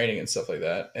DC's training and stuff like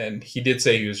that? And he did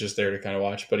say he was just there to kind of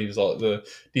watch, but the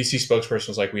DC spokesperson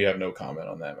was like, we have no comment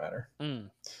on that matter.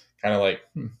 Kind of like,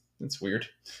 it's weird.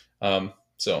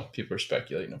 So people are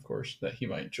speculating, of course, that he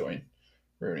might join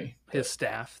Rooney. His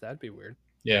staff, that'd be weird.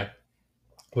 Yeah.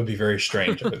 Would be very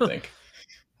strange, I would think.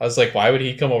 I was like, why would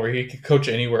he come over? He could coach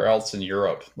anywhere else in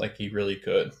Europe. Like, he really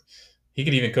could. He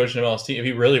could even coach an MLS team. If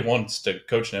he really wants to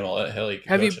coach an MLS, hell, he could.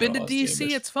 Have you been to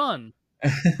DC? It's fun.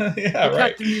 Yeah,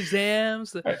 right. The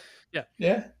museums. Right.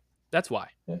 Yeah. That's why.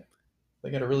 Yeah.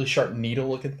 They got a really sharp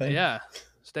needle-looking thing. Yeah.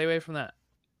 Stay away from that.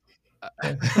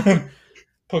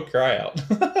 Poke your eye out.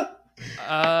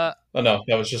 Oh no,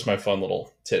 that was just my fun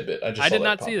little tidbit. I did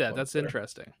not see that. That's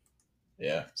interesting.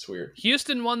 Yeah, it's weird.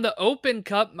 Houston won the Open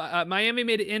Cup. Miami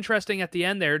made it interesting at the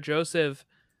end there. Joseph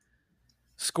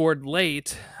scored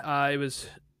late. It was,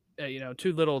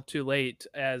 too little, too late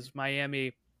as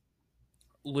Miami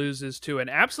loses to an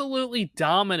absolutely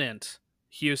dominant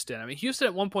Houston. I mean, Houston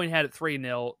at one point had it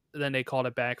 3-0. Then they called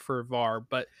it back for VAR.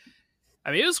 But,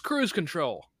 I mean, it was cruise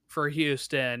control for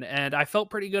Houston. And I felt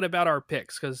pretty good about our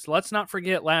picks because let's not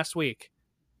forget last week.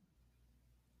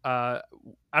 I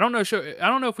don't know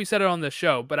if we said it on the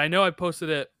show, but I know I posted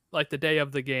it like the day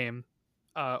of the game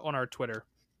on our Twitter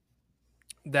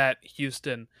that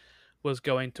Houston was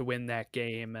going to win that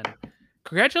game. And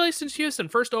congratulations, Houston.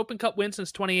 First Open Cup win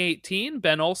since 2018.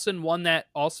 Ben Olsen won that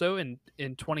also in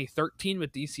 2013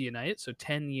 with DC United, so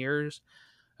 10 years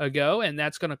ago. And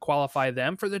that's going to qualify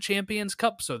them for the Champions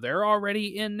Cup. So they're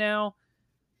already in now.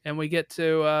 And we get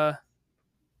to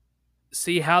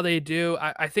see how they do.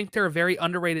 I think they're a very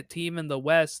underrated team in the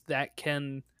West that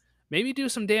can maybe do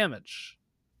some damage.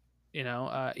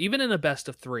 Even in a best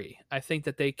of 3, I think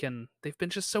that they've been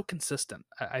just so consistent.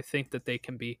 I think that they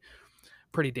can be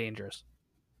pretty dangerous.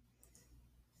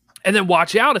 And then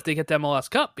watch out if they get the MLS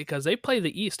Cup because they play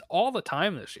the East all the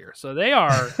time this year. So they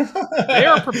are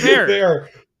prepared.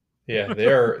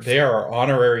 They are our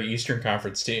honorary Eastern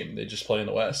Conference team. They just play in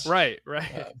the West. Right.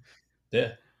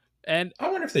 Yeah. And I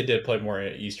wonder if they did play more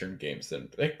Eastern games than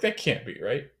that can't be,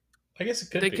 right? I guess it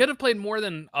could be. They could have played more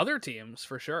than other teams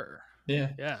for sure.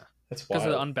 Yeah. That's because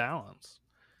of the unbalance.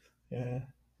 Yeah.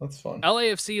 That's fun.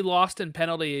 LAFC lost in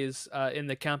penalties in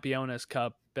the Campeones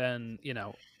Cup, and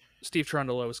Steve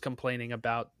Trundle was complaining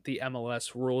about the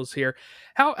MLS rules here.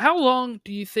 How long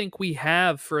do you think we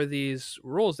have for these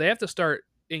rules? They have to start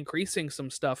increasing some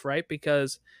stuff, right?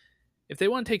 Because if they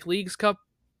want to take Leagues Cup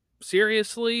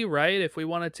seriously, right? If we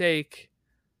want to take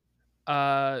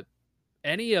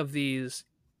any of these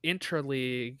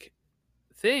interleague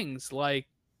things like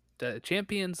the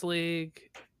Champions League,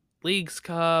 Leagues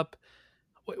Cup.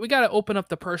 We got to open up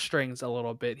the purse strings a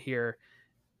little bit here.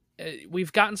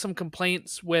 We've gotten some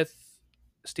complaints with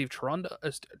Steve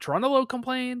Cherundolo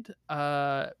complained.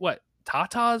 What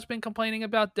Tata's been complaining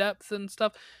about depth and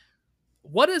stuff.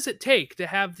 What does it take to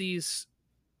have these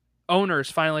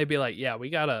owners finally be like, yeah, we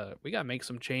gotta make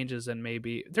some changes, and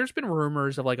maybe there's been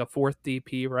rumors of like a fourth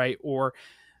DP, right? Or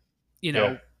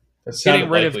Yeah. It getting sounded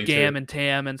rid of likely Gam too. and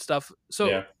Tam and stuff.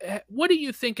 So what do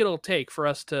you think it'll take for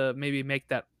us to maybe make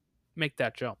that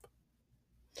jump?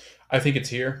 I think it's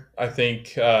here. I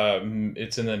think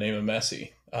it's in the name of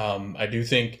Messi. I do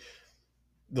think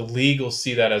the league will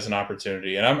see that as an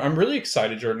opportunity, and I'm really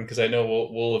excited, Jordan, because I know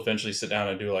we'll eventually sit down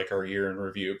and do like our year in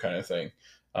review kind of thing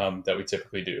that we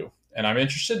typically do, and I'm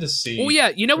interested to see. Oh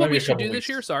yeah, you know what maybe we a should couple do this weeks.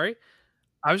 year? Sorry,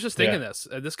 I was just thinking this.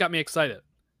 This got me excited.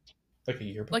 Like a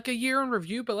year, Like a year in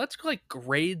review, but let's like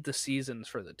grade the seasons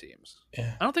for the teams.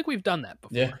 Yeah, I don't think we've done that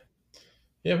before.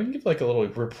 Yeah, we can give like a little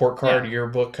report card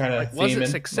yearbook kind of like, theme. was it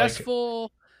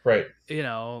successful? Right. You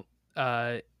know,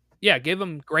 give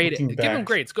them grade. Give them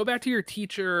grades. Go back to your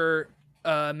teacher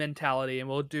mentality, and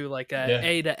we'll do like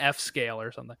A to F scale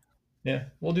or something. Yeah,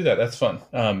 we'll do that. That's fun.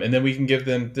 And then we can give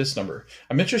them this number.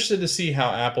 I'm interested to see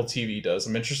how Apple TV does.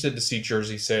 I'm interested to see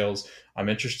jersey sales. I'm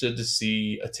interested to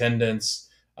see attendance.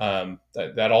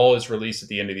 That all is released at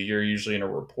the end of the year, usually in a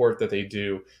report that they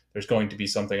do. There's going to be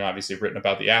something obviously written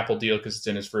about the Apple deal because it's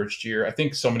in its first year. I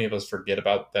think so many of us forget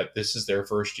about that. This is their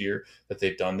first year that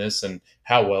they've done this and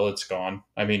how well it's gone.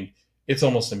 I mean, it's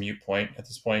almost a moot point at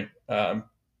this point. I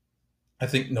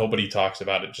think nobody talks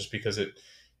about it just because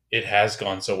it has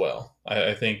gone so well.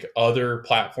 I think other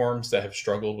platforms that have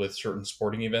struggled with certain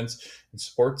sporting events and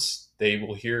sports, they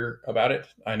will hear about it.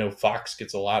 I know Fox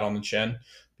gets a lot on the chin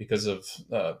because of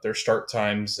their start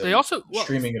times and they also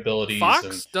streaming abilities.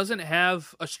 Fox doesn't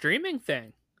have a streaming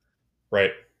thing.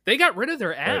 Right. They got rid of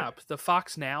their app, the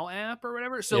Fox Now app or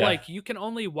whatever. So like you can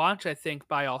only watch, I think,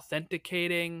 by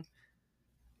authenticating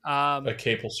a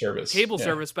cable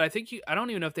service. But I think I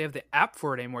don't even know if they have the app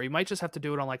for it anymore. You might just have to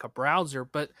do it on like a browser,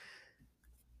 but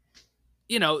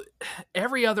you know,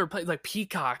 every other place like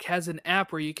Peacock has an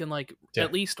app where you can like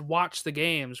at least watch the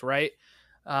games, right?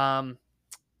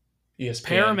 ESPN.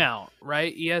 Paramount,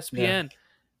 right? ESPN.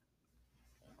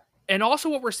 And also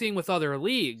what we're seeing with other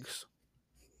leagues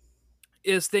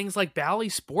is things like Bally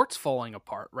Sports falling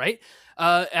apart, right?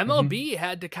 MLB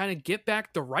had to kind of get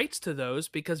back the rights to those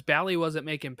because Bally wasn't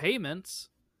making payments.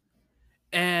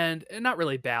 And not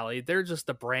really Bally, they're just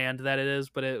the brand that it is,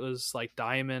 but it was like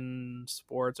Diamond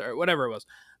Sports or whatever it was.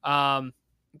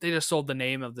 They just sold the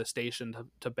name of the station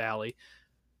to Bally.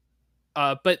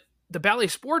 But the Bally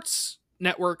Sports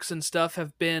networks and stuff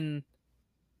have been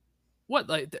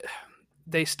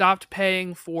they stopped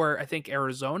paying for, I think,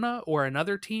 Arizona or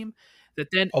another team that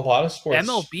then a lot of sports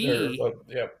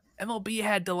MLB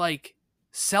had to like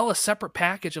sell a separate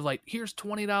package of like, here's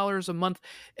 $20 a month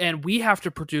and we have to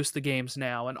produce the games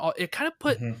now, and all it kind of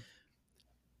put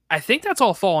I think that's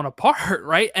all falling apart,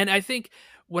 right? And I think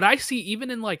what I see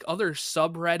even in like other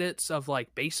subreddits of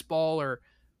like baseball or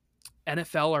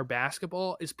NFL or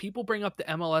basketball is people bring up the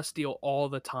MLS deal all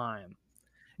the time.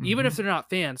 Even if they're not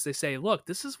fans, they say, look,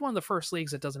 this is one of the first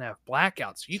leagues that doesn't have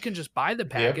blackouts. You can just buy the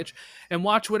package and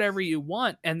watch whatever you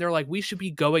want. And they're like, we should be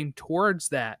going towards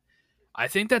that. I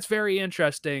think that's very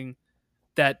interesting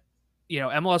that, you know,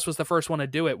 MLS was the first one to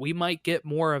do it. We might get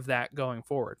more of that going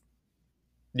forward.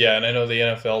 Yeah, and I know the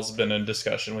NFL's been in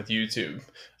discussion with YouTube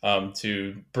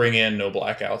to bring in no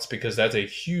blackouts because that's a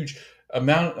huge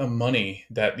amount of money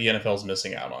that the NFL's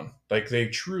missing out on. Like they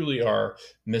truly are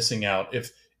missing out.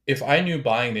 If I knew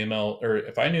buying the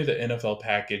if I knew the NFL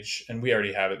package, and we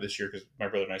already have it this year because my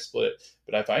brother and I split it,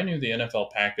 but if I knew the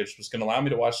NFL package was going to allow me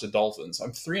to watch the Dolphins,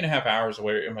 I'm 3.5 hours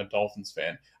away. I'm a Dolphins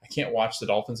fan. I can't watch the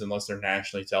Dolphins unless they're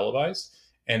nationally televised.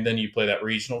 And then you play that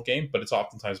regional game, but it's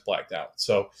oftentimes blacked out.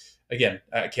 So again,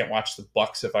 I can't watch the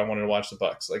Bucks if I wanted to watch the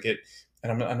Bucks. And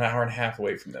I'm an hour and a half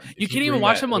away from them. You can't even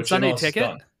watch them on Sunday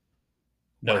Ticket?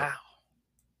 No. Wow.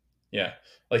 Yeah.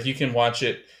 Like you can watch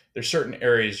it. There's certain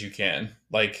areas you can.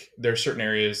 Like there's certain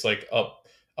areas like up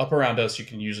around us you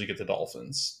can usually get the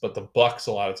Dolphins, but the Bucks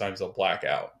a lot of times they'll black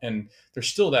out. And there's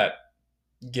still that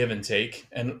give and take.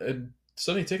 And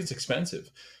Sunday Ticket's expensive.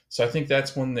 So I think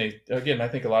that's when I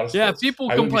think a lot of sports, people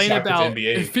complain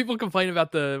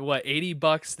about the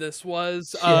 $80 this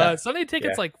was. Sunday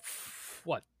Ticket's like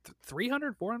what,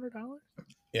 $300, $400?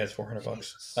 Yeah, it's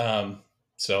 $400.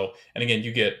 So, and again,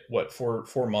 you get what, four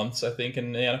months, I think,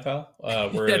 in the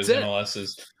NFL, whereas MLS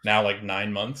is now like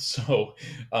 9 months. So,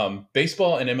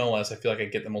 baseball and MLS, I feel like I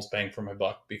get the most bang for my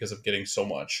buck because of getting so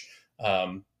much.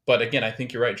 But again, I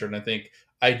think you're right, Jordan.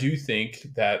 I do think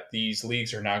that these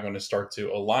leagues are now going to start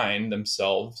to align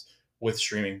themselves with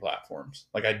streaming platforms.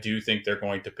 Like I do think they're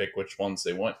going to pick which ones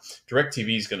they want.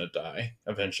 DirecTV is going to die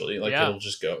eventually. Like Yeah. it'll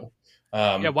just go.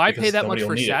 Yeah, why pay Because that much nobody will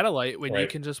for need it, satellite when you right?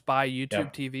 can just buy Yeah,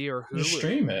 YouTube TV or just Hulu?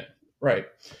 stream it, right?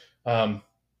 Um,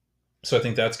 so I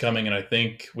think that's coming, and I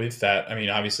think with that, I mean,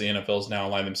 obviously NFL's now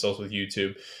aligned themselves with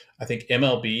YouTube. I think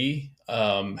MLB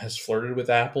has flirted with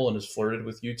Apple and has flirted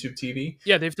with YouTube TV.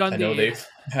 Yeah, they've done I know the they've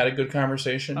had a good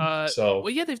conversation. So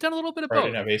well, yeah, they've done a little bit of Friday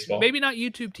both. Night Baseball, Maybe not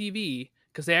YouTube TV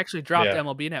because they actually dropped yeah,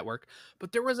 MLB Network,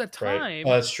 but there was a right. Oh, time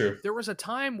that's true.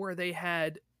 where they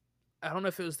had, I don't know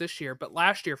if it was this year, but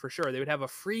last year for sure, they would have a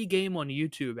free game on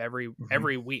YouTube Hmm.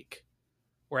 every week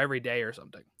or every day or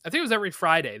something. I think it was every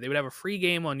Friday. They would have a free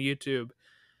game on YouTube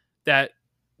that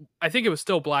I think it was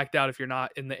still blacked out if you're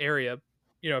not in the area,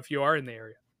 if you are in the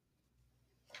area.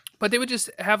 But they would just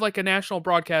have like a national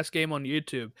broadcast game on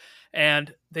YouTube,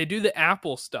 and they do the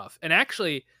Apple stuff. And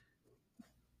actually,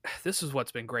 this is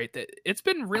what's been great, that it's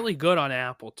been really good on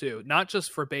Apple too, not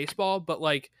just for baseball, but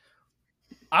like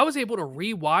I was able to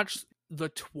rewatch the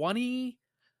 2014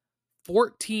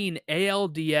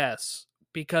 ALDS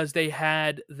because they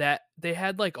had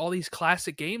like all these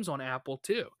classic games on Apple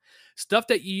too. Stuff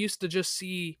that you used to just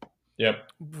see Yep.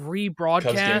 Cubs games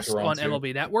rebroadcast were on on too.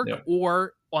 MLB Network Yep.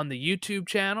 or on the YouTube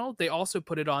channel. They also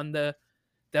put it on the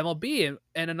MLB.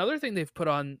 And another thing they've put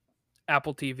on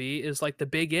Apple TV is like the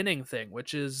big inning thing,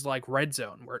 which is like Red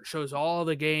Zone, where it shows all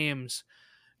the games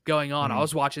going on. I Hmm.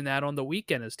 was watching that on the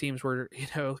weekend as teams were,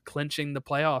 clinching the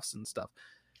playoffs and stuff.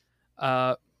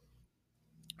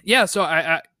 Yeah, so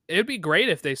I it'd be great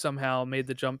if they somehow made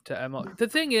the jump to MLS. The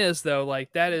thing is, though,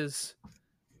 like that is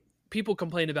people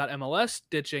complain about MLS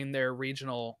ditching their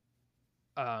regional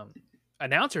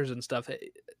announcers and stuff.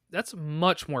 That's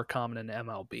much more common in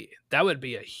MLB. That would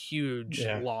be a huge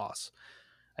Yeah. loss,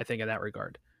 I think, in that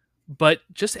regard. But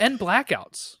just end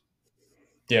blackouts,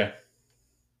 Yeah.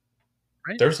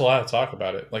 right? There's a lot of talk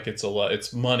about it. Like it's a lot.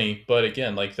 It's money, but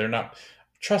again, like they're not.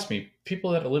 Trust me, people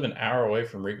that live an hour away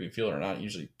from Wrigley Field are not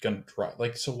usually gonna drive.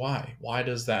 Like, so why? Why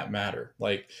does that matter?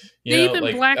 Like, They even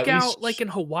like black at out, like least, in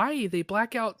Hawaii, they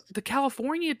black out the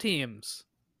California teams.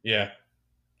 yeah,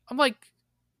 I'm like,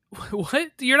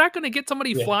 what? You're not going to get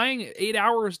somebody yeah, flying 8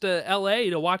 hours to LA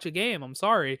to watch a game. I'm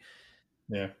sorry.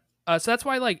 yeah, So that's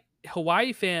why like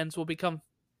Hawaii fans will become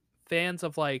fans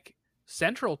of like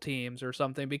central teams or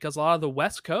something, because a lot of the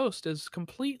West Coast is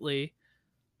completely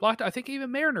blocked. I think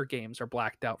even Mariner games are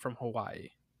blacked out from Hawaii.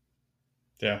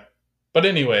 yeah. But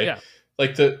anyway, Yeah.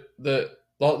 like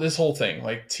well, this whole thing,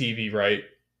 like TV, right?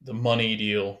 The money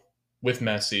deal with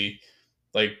Messi,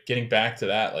 like getting back to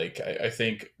that, like I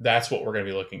think that's what we're going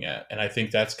to be looking at, and I think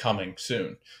that's coming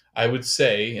soon. I would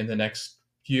say in the next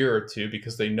year or two,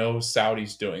 because they know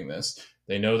Saudi's doing this,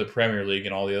 they know the Premier League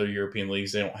and all the other European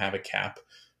leagues, they don't have a cap.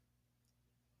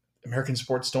 American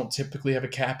sports don't typically have a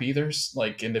cap either.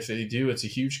 Like, and if they do, it's a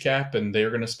huge cap, and they're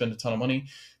going to spend a ton of money,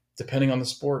 depending on the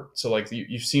sport. So, like,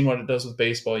 you've seen what it does with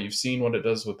baseball, you've seen what it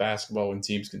does with basketball when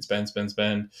teams can spend,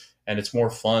 and it's more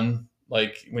fun.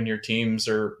 Like when your teams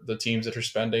are the teams that are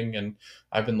spending, and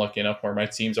I've been lucky enough where my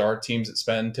teams are teams that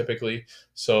spend typically.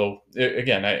 So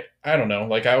again, I don't know.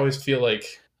 Like I always feel like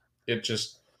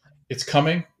it's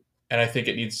coming, and I think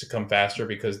it needs to come faster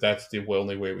because that's the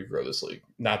only way we grow this league,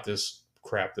 not this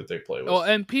crap that they play with. Well,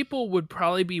 and people would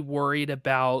probably be worried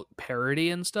about parity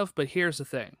and stuff, but here's the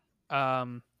thing.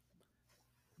 The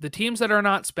teams that are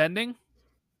not spending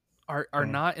are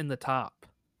not in the top.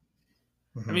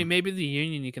 Mm-hmm. I mean, maybe the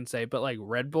Union you can say, but like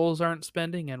Red Bulls aren't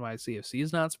spending, NYCFC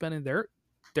is not spending.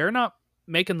 They're not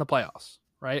making the playoffs,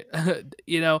 right?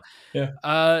 Yeah.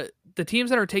 The teams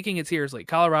that are taking it seriously,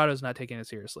 Colorado's not taking it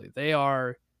seriously.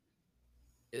 They're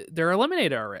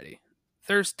eliminated already.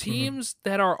 There's teams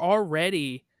that are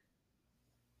already,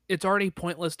 it's already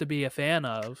pointless to be a fan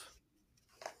of,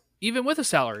 even with a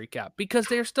salary cap, because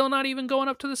they're still not even going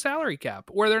up to the salary cap,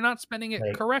 or they're not spending it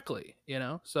Right. correctly,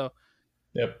 So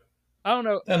Yep. I don't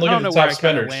know. And look I at don't the know where top I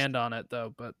kind of spenders. land on it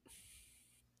though, but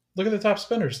Look at the top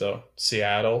spenders though.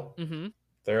 Seattle,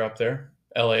 they're up there.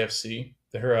 LAFC,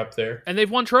 they're up there. and they've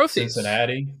won trophies.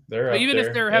 Cincinnati, they're So up even there.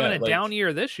 if they're Yeah, having a like, down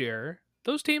year this year,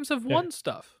 those teams have yeah. won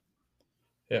stuff.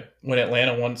 Yeah, when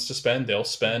Atlanta wants to spend, they'll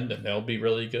spend and they'll be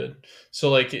really good. So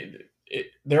like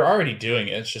they're already doing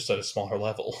it. It's just at a smaller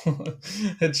level.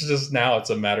 It's just now it's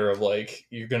a matter of like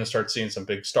you're going to start seeing some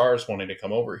big stars wanting to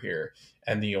come over here,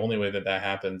 and the only way that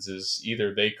happens is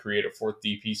either they create a fourth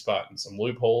DP spot and some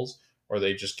loopholes, or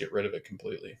they just get rid of it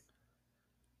completely.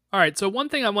 All right. So one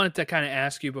thing I wanted to kind of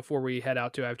ask you before we head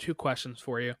out to, I have two questions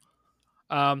for you.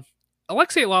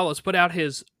 Alexei Lalas put out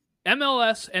his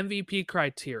MLS MVP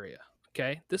criteria.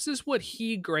 Okay. This is what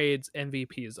he grades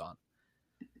MVPs on.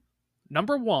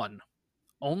 Number 1,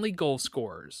 only goal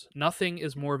scorers. Nothing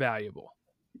is more valuable.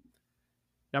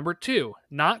 Number 2,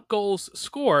 not goals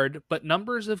scored, but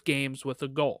numbers of games with a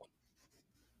goal.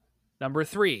 Number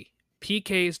 3,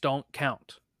 PKs don't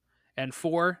count. And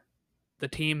 4, the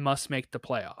team must make the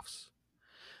playoffs.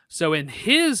 So in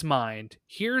his mind,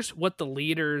 here's what the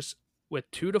leaders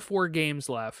with 2 to 4 games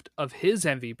left of his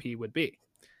MVP would be.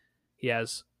 He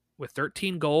has, with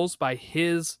 13 goals by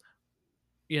his,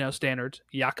 standards,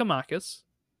 Giakoumakis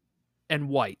and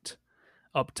White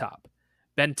up top.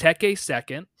 Benteke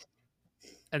second,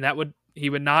 and he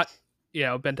would not,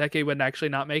 Benteke would actually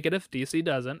not make it if DC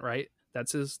doesn't, right?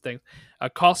 That's his thing.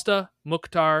 Acosta,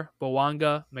 Mukhtar,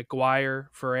 Bowanga, McGuire,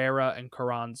 Ferreira, and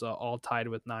Carranza all tied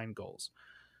with 9 goals.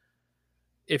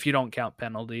 If you don't count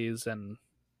penalties and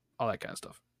all that kind of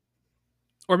stuff.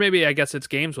 Or maybe I guess it's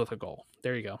games with a goal.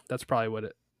 There you go. That's probably what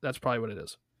it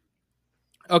is.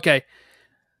 Okay.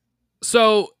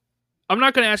 So I'm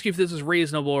not going to ask you if this is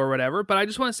reasonable or whatever, but I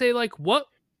just want to say, like, what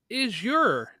is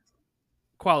your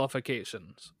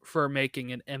qualifications for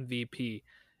making an MVP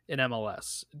in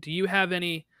MLS? Do you have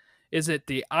any? Is it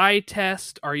the eye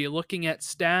test? Are you looking at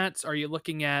stats? Are you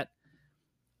looking at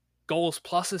goals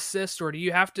plus assists? Or do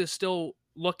you have to still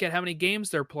look at how many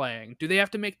games they're playing? Do they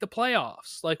have to make the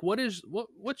playoffs? Like,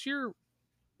 what's your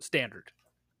standard?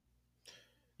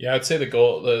 Yeah, I'd say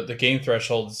the game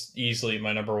threshold is easily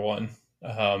my number one.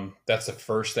 That's the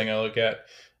first thing I look at.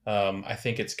 I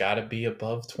think it's got to be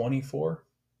above 24.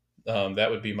 That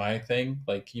would be my thing.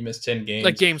 Like, you missed 10 games.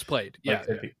 Like games played. Yeah.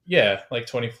 Yeah, like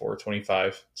 24,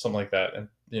 25, something like that. And,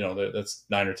 that's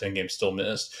 9 or 10 games still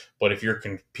missed. But if you're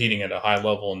competing at a high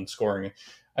level and scoring,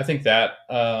 I think that.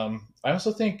 I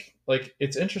also think, like,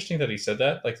 it's interesting that he said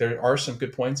that. Like, there are some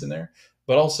good points in there.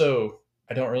 But also,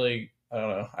 I don't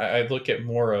know. I look at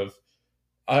more of,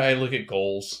 I look at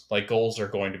goals. Like, goals are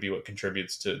going to be what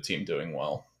contributes to a team doing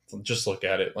well. Just look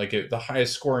at it. Like, the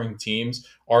highest scoring teams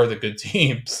are the good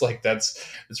teams. Like,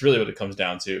 it's really what it comes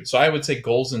down to. So I would say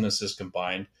goals and assists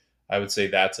combined, I would say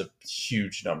that's a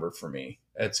huge number for me.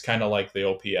 It's kind of like the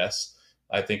OPS.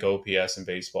 I think OPS in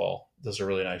baseball does a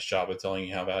really nice job of telling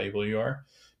you how valuable you are.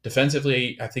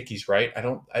 Defensively, I think he's right.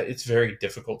 It's very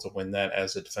difficult to win that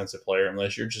as a defensive player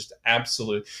unless you're just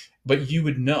absolute. But you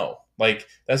would know. Like,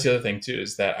 that's the other thing too,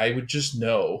 is that I would just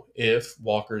know if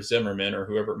Walker Zimmerman or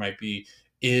whoever it might be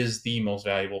is the most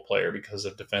valuable player because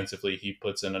of defensively he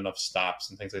puts in enough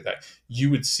stops and things like that. You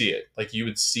would see it. Like, you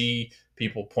would see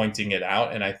people pointing it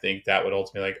out, and I think that would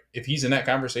ultimately, like, if he's in that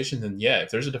conversation, then yeah, if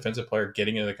there's a defensive player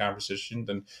getting into the conversation,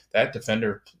 then that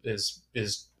defender is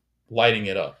lighting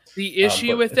it up. The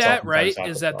issue with that, right,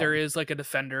 is that there is like a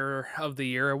Defender of the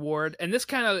Year award, and this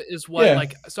kind of is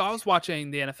what so I was watching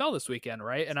the NFL this weekend,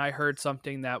 right, and I heard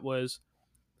something that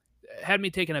had me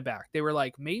taken aback. They were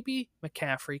like, maybe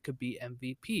McCaffrey could be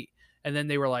MVP. And then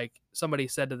they were like, somebody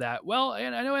said to that, well,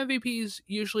 and I know MVP is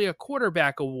usually a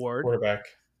quarterback award.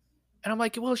 And I'm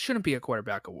like, well, it shouldn't be a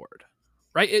quarterback award,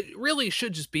 right? It really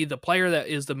should just be the player that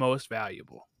is the most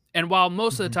valuable. And while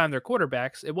most of the time they're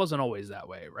quarterbacks, it wasn't always that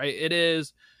way, right? It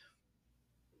is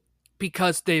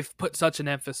because they've put such an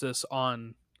emphasis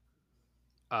on,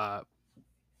 on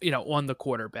the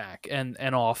quarterback and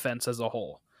offense as a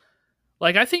whole.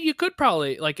 Like, I think you could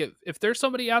probably, like, if there's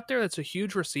somebody out there that's a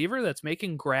huge receiver that's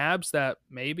making grabs that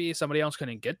maybe somebody else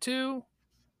couldn't get to,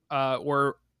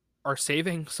 or are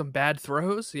saving some bad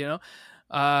throws,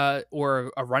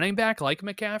 or a running back like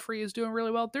McCaffrey is doing really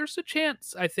well, there's a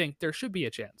chance, I think there should be a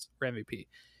chance for MVP.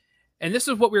 And this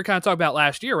is what we were kind of talking about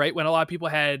last year, right? When a lot of people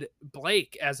had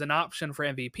Blake as an option for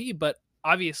MVP, but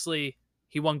obviously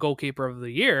he won goalkeeper of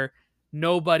the year.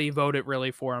 Nobody voted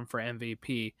really for him for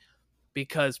MVP.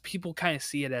 Because people kind of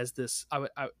see it as this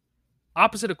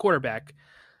opposite of quarterback,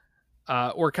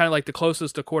 or kind of like the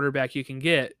closest to quarterback you can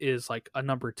get is like a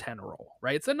number 10 role,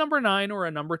 right? It's a number 9 or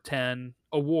a number 10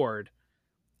 award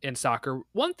in soccer.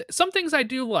 Some things I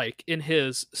do like in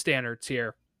his standards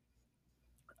here.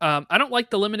 I don't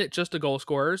like to limit it just to goal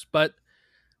scorers, but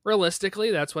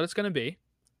realistically, that's what it's going to be.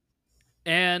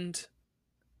 And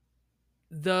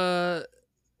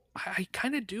I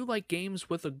kind of do like games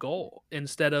with a goal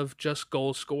instead of just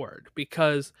goals scored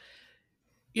because,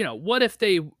 what if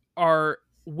they are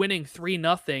winning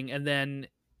 3-0 and then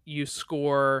you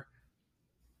score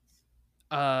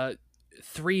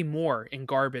 3 more in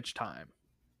garbage time,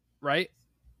 right?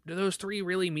 Do those 3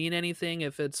 really mean anything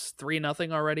if it's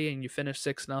 3-0 already and you finish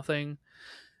 6-0?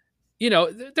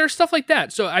 There's stuff like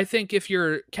that. So I think if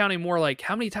you're counting more like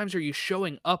how many times are you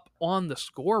showing up on the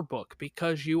scorebook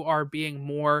because you are being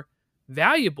more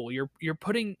valuable, you're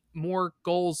putting more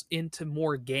goals into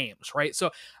more games, right?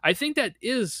 So I think that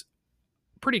is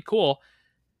pretty cool.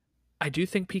 I do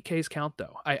think PKs count,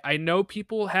 though. I know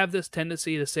people have this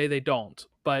tendency to say they don't,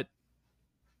 but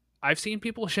I've seen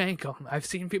people shank them. I've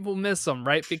seen people miss them,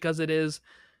 right? Because it's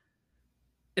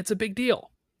a big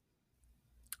deal.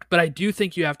 But I do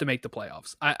think you have to make the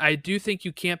playoffs. I do think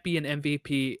you can't be an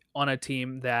MVP on a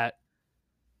team that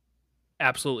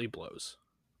absolutely blows,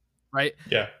 right?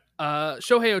 Yeah.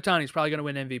 Shohei Ohtani is probably going to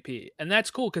win MVP, and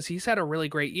that's cool because he's had a really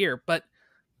great year, but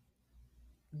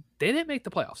they didn't make the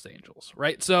playoffs, the Angels,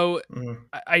 right? So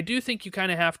I do think you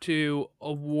kind of have to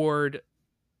award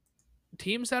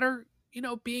teams that are,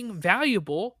 being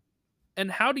valuable. And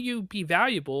how do you be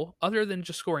valuable other than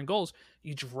just scoring goals?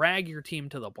 You drag your team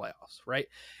to the playoffs, right?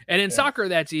 And in soccer,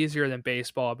 that's easier than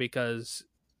baseball because,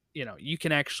 you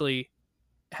can actually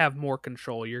have more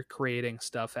control. You're creating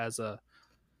stuff as a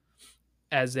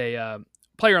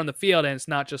player on the field, and it's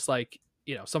not just like,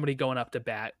 somebody going up to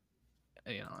bat,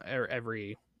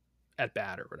 every at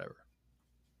bat or whatever.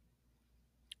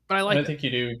 But I think you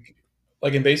do,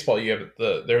 like in baseball, you have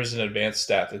there's an advanced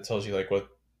stat that tells you like what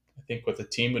the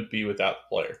team would be without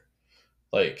the player,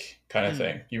 like kind of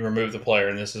thing. You remove the player,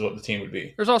 and this is what the team would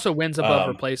be. There's also wins above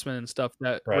replacement and stuff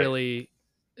that right. really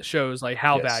shows like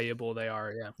how valuable they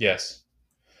are. Yeah. Yes.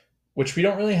 Which we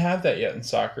don't really have that yet in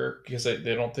soccer because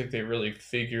they don't think they really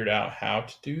figured out how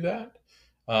to do that.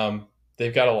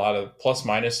 They've got a lot of plus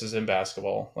minuses in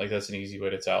basketball. Like that's an easy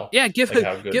way to tell. Yeah, give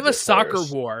a soccer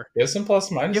war. Give some plus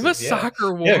minuses. Give a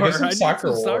soccer war. Yeah, give some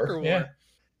soccer war. Yeah.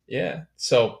 Yeah.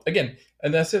 So again,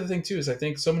 and that's the other thing too, is I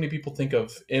think so many people think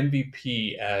of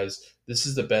MVP as this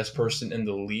is the best person in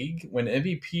the league, when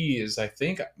MVP is, I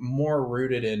think, more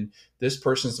rooted in this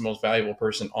person's the most valuable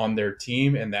person on their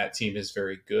team, and that team is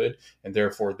very good, and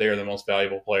therefore they're the most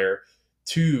valuable player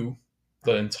to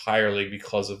the entire league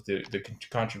because of the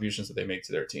contributions that they make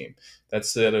to their team.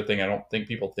 That's the other thing I don't think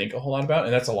people think a whole lot about,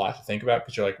 and that's a lot to think about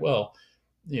because you're like, well,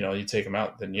 you take them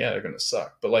out, then yeah, they're going to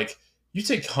suck. But like, you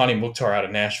take Hani Mukhtar out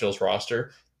of Nashville's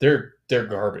roster, they're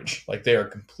garbage. Like they are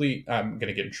complete. I'm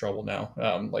gonna get in trouble now.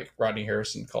 Like Rodney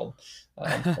Harrison called,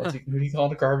 who do you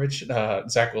call it? Garbage.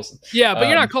 Zach Wilson. Yeah, but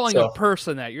you're not calling a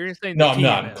person that. You're just saying. No, I'm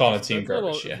not. I'm calling a team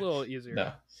garbage. A little easier.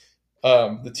 No.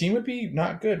 The team would be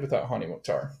not good without Hani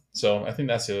Mukhtar. So I think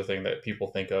that's the other thing that people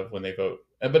think of when they vote.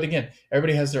 But again,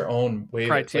 everybody has their own way.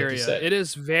 Criteria. Like you said. It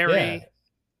is very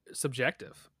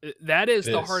subjective. That is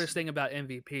the hardest thing about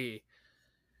MVP.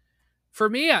 For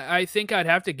me, I think I'd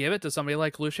have to give it to somebody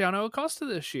like Luciano Acosta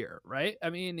this year, right? I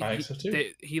mean,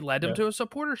 he led them to a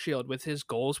supporter shield with his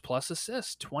goals plus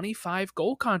assists, 25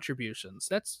 goal contributions.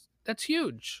 That's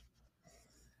huge.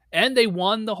 And they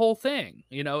won the whole thing,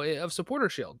 of supporter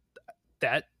shield.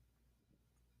 That,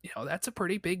 that's a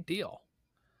pretty big deal.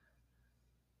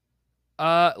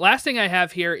 Last thing I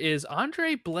have here is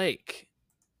Andre Blake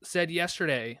said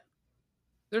yesterday,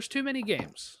 there's too many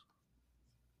games.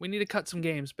 We need to cut some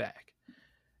games back.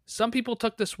 Some people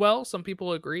took this well. Some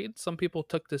people agreed. Some people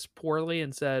took this poorly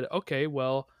and said, okay,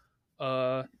 well,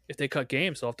 if they cut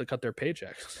games, they'll have to cut their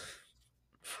paychecks.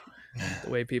 The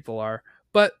way people are.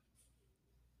 But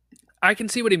I can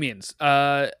see what he means.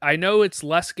 I know it's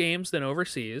less games than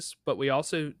overseas, but we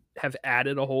also have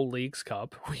added a whole Leagues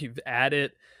Cup. We've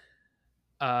added,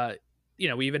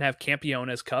 we even have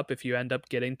Campeones Cup if you end up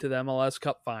getting to the MLS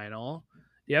Cup final.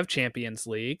 You have Champions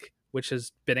League, which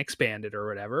has been expanded or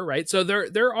whatever, right? So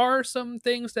there are some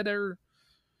things that are,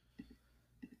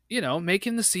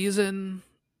 making the season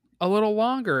a little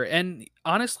longer. And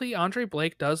honestly, Andre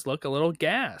Blake does look a little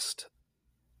gassed.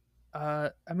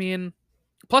 I mean,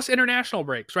 plus international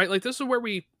breaks, right? Like this is where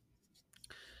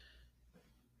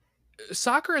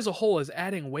soccer as a whole is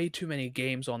adding way too many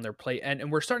games on their plate.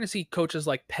 And we're starting to see coaches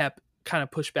like Pep kind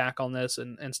of push back on this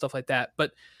and stuff like that.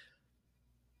 But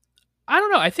I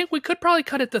don't know. I think we could probably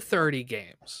cut it to 30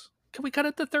 games. Can we cut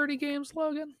it to 30 games,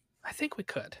 Logan? I think we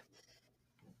could.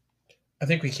 I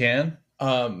think we can.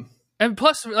 And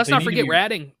plus, let's not forget we're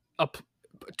adding up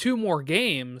 2 more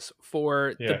games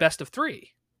for the best of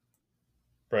 3.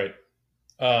 Right.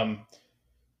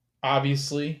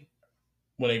 Obviously,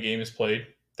 when a game is played,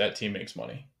 that team makes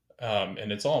money.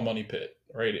 And it's all a money pit,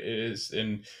 right? It is.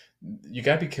 And you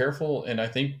got to be careful. And I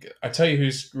think, I tell you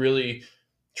who's really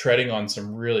treading on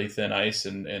some really thin ice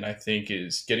and I think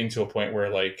is getting to a point where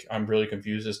like I'm really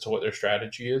confused as to what their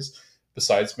strategy is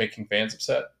besides making fans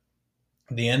upset.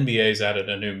 The NBA's added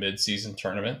a new mid-season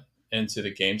tournament into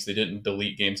the games. They didn't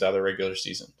delete games out of the regular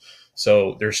season.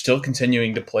 So they're still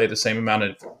continuing to play the same amount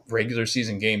of regular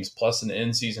season games plus an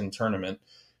in-season tournament,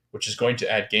 which is going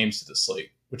to add games to the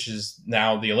slate, which is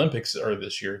now the Olympics are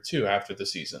this year too after the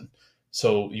season.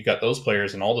 So you got those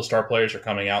players, and all the star players are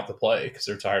coming out to play because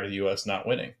they're tired of the U.S. not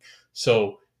winning.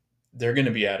 So they're going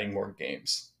to be adding more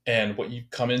games. And what you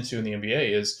come into in the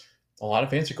NBA is a lot of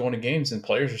fans are going to games and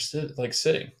players are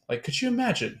sitting. Like, could you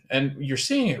imagine? And you're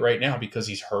seeing it right now because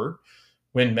he's hurt.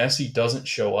 When Messi doesn't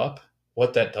show up,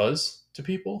 what that does to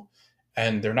people,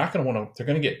 and they're not going to want to. They're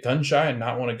going to get gun shy and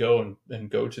not want to go and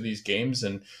go to these games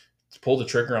and pull the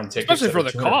trigger on tickets, especially for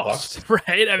the cost,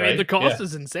 right? I mean, the cost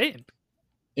is insane.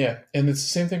 Yeah, and it's the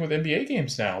same thing with NBA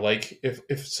games now. Like,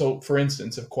 if so, for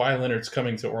instance, if Kawhi Leonard's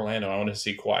coming to Orlando, I want to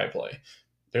see Kawhi play.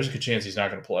 There's a good chance he's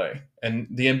not going to play. And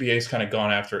the NBA's kind of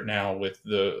gone after it now with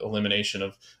the elimination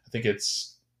of, I think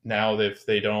it's now that if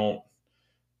they don't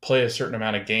play a certain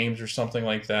amount of games or something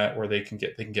like that, where they can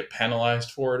get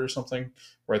penalized for it or something,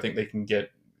 where I think they can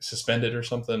get suspended or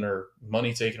something, or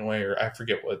money taken away, or I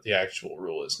forget what the actual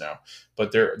rule is now.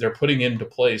 But they're putting into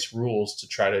place rules to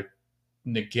try to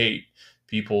negate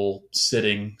people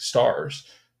sitting stars.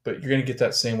 But you're going to get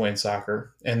that same way in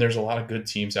soccer. And there's a lot of good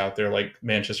teams out there like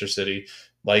Manchester City,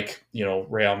 like,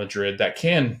 Real Madrid, that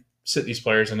can sit these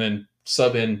players and then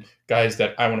sub in guys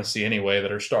that I want to see anyway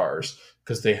that are stars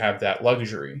because they have that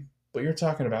luxury. But you're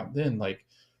talking about then, like,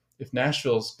 if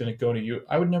Nashville's going to go to you,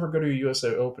 I would never go to a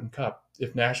USA Open Cup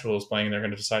if Nashville is playing and they're going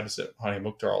to decide to sit Hani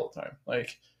Mukhtar all the time.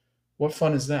 Like, what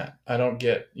fun is that? I don't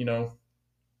get,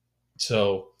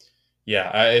 So,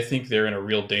 yeah, I think they're in a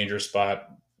real dangerous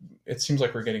spot. It seems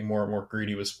like we're getting more and more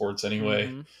greedy with sports anyway.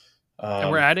 Mm-hmm.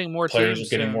 And we're adding more players teams are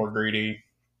getting soon. more greedy.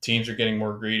 Teams are getting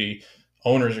more greedy.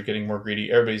 Owners are getting more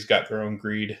greedy. Everybody's got their own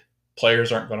greed.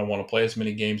 Players aren't going to want to play as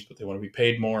many games, but they want to be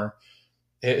paid more.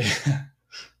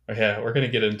 Yeah, we're going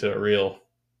to get into a real.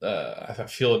 I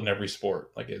feel it in every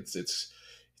sport. Like it's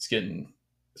getting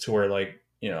to where, like,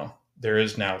 there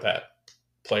is now that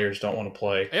players don't want to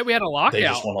play. Yeah, we had a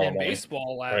lockout in money.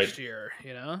 baseball last year.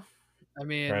 I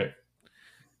mean, right.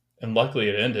 And luckily,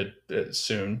 it ended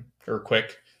soon or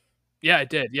quick. Yeah, it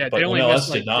did. Yeah, but they only MLS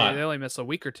missed did not. They only missed a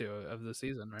week or two of the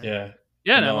season, right? Yeah.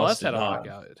 Yeah, and MLS had a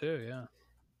lockout too.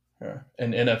 Yeah.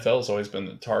 And NFL's always been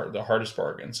the hardest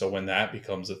bargain. So when that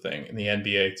becomes a thing, and the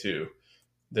NBA too,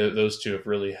 those two have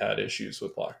really had issues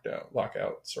with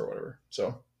lockouts or whatever.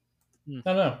 So I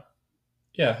don't know.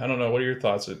 Yeah, I don't know. What are your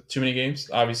thoughts? Too many games,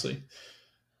 obviously.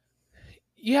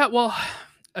 Yeah, well,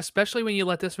 especially when you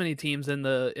let this many teams in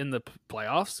the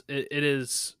playoffs, it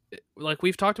is, like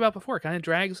we've talked about before, kind of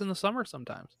drags in the summer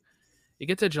sometimes. You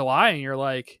get to July and you're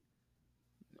like,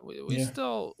 we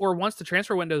still, or once the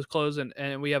transfer windows close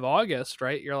and we have August,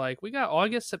 right? You're like, we got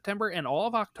August, September, and all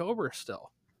of October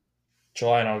still.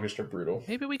 July and August are brutal.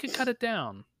 Maybe we could cut it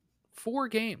down. 4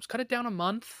 games. Cut it down a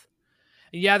month.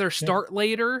 And you either start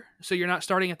later, so you're not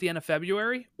starting at the end of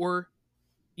February, or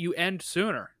you end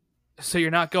sooner, so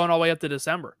you're not going all the way up to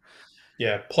December.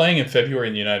 Yeah, playing in February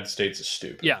in the United States is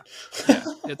stupid. Yeah,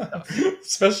 it's tough.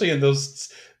 Especially in those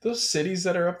cities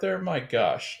that are up there. My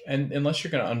gosh. And unless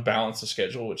you're going to unbalance the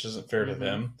schedule, which isn't fair to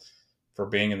them for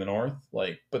being in the north.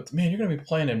 But man, you're going to be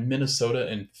playing in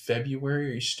Minnesota in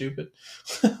February. Are you stupid?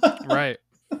 Right.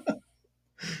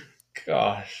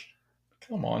 Gosh.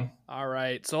 Come on. All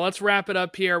right. So let's wrap it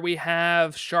up here. We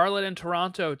have Charlotte and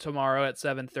Toronto tomorrow at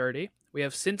 7:30. We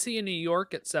have Cincy in New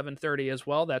York at 7:30 as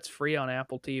well. That's free on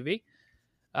Apple TV.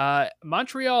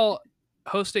 Montreal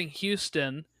hosting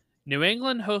Houston. New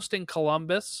England hosting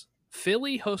Columbus.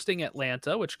 Philly hosting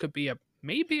Atlanta, which could be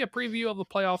maybe a preview of the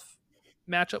playoff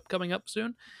matchup coming up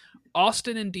soon.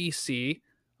 Austin and DC.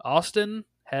 Austin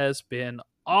has been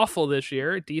awful this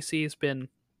year. DC has been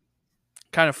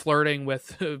kind of flirting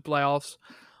with playoffs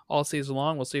all season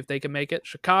long. We'll see if they can make it.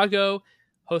 Chicago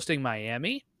hosting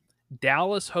Miami.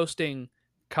 Dallas hosting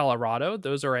Colorado.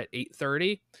 Those are at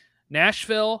 8:30.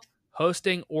 Nashville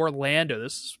hosting Orlando.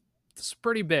 This is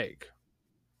pretty big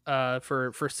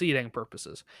for seeding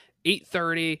purposes.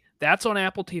 8:30. That's on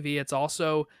Apple TV. It's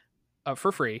also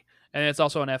for free, and it's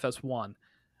also on FS1.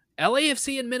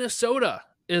 LAFC in Minnesota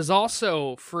is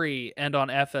also free and on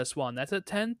FS1. That's at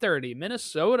 10:30.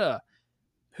 Minnesota,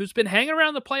 who's been hanging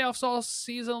around the playoffs all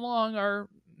season long, are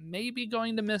maybe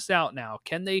going to miss out now.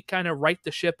 Can they kind of right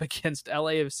the ship against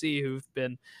LAFC, who've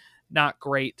been not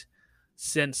great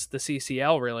since the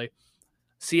CCL, really?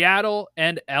 Seattle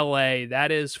and LA,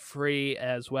 that is free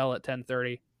as well at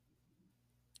 10:30.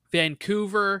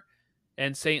 Vancouver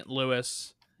and St.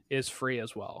 Louis is free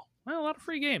as well. Well, a lot of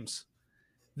free games.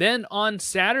 Then on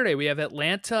Saturday, we have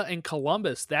Atlanta and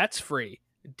Columbus. That's free.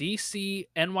 DC,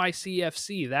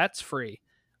 NYCFC, that's free.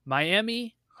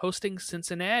 Miami hosting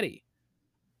Cincinnati.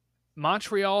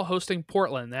 Montreal hosting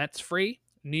Portland, that's free.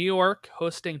 New York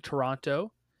hosting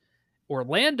Toronto.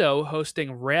 Orlando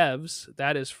hosting Revs,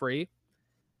 that is free.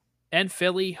 and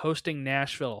Philly hosting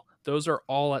Nashville. Those are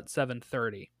all at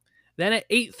 7:30. Then at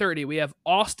 8:30, we have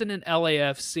Austin and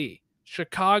LAFC,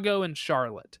 Chicago and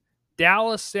Charlotte,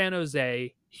 Dallas, San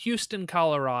Jose, Houston,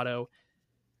 Colorado,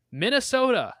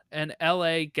 Minnesota and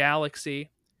LA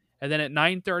Galaxy. And then at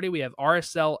 9:30, we have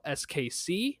RSL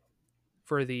SKC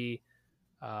for the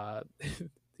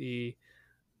the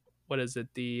what is it?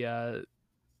 The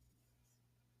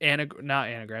not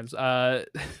anagrams,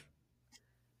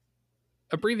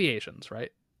 abbreviations,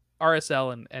 right?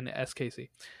 RSL and SKC.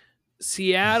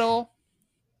 Seattle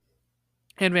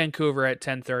and Vancouver at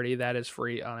 10:30. That is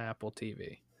free on Apple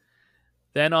TV.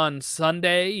 Then on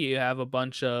Sunday, you have a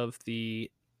bunch of the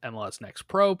MLS Next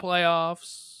Pro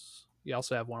playoffs. You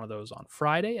also have one of those on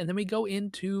Friday. And then we go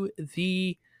into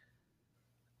the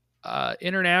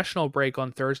international break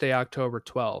on Thursday, October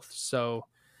 12th. So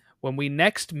when we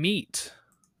next meet,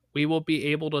 we will be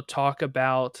able to talk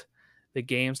about the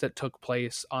games that took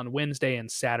place on Wednesday and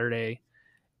Saturday.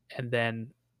 And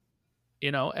then,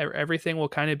 everything will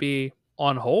kind of be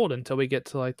on hold until we get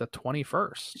to like the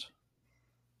 21st.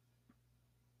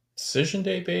 Decision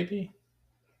day, baby.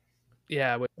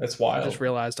 Yeah, that's wild. I just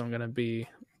realized I'm going to be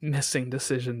missing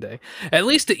decision day. At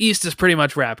least the East is pretty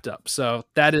much wrapped up. So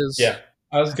that is... Yeah,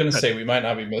 I was going to say we might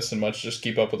not be missing much. Just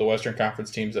keep up with the Western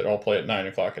Conference teams that all play at 9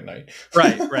 o'clock at night.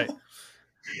 Right.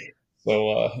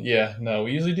 So,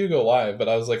 we usually do go live, but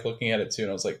I was like looking at it too, and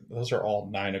I was like, those are all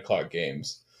 9 o'clock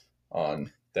games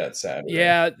on that Saturday.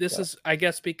 Yeah, this is, I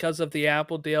guess, because of the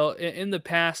Apple deal. In the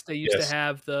past, they used to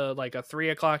have a 3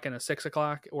 o'clock and a 6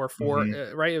 o'clock or 4,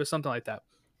 right? It was something like that.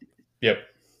 Yep.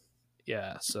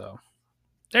 Yeah, so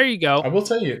there you go. I will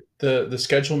tell you, the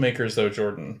schedule makers, though,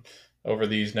 Jordan, over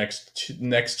these next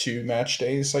two match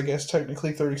days, I guess,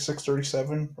 technically 36,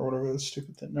 37, or whatever those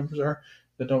stupid numbers are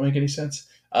that don't make any sense.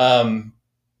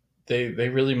 They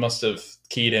really must have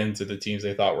keyed into the teams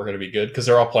they thought were going to be good because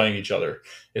they're all playing each other.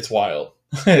 It's wild.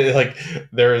 Like,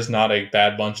 there is not a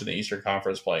bad bunch in the Eastern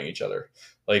Conference playing each other.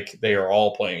 Like, they are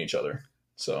all playing each other.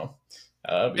 So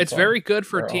it's very good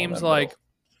for teams like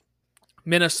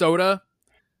Minnesota,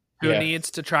 who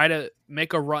needs to try to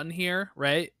make a run here,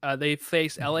 right? They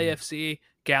face LAFC,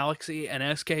 Galaxy, and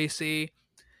SKC.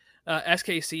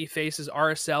 SKC faces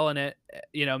RSL and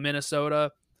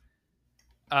Minnesota.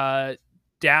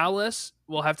 Dallas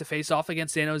will have to face off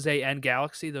against San Jose and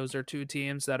Galaxy. Those are two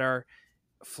teams that are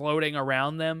floating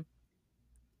around them.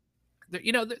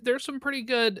 There's some pretty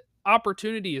good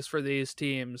opportunities for these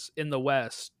teams in the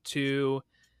West to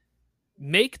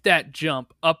make that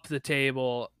jump up the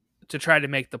table to try to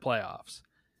make the playoffs.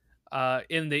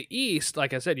 In the East,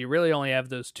 like I said, you really only have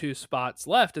those two spots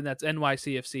left, and that's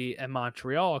NYCFC and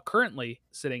Montreal currently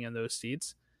sitting in those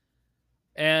seats.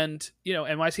 And,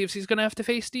 NYCFC is going to have to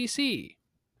face DC.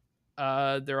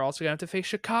 They're also going to have to face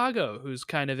Chicago, who's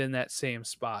kind of in that same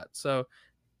spot. So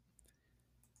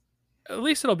at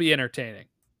least it'll be entertaining.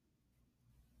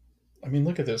 I mean,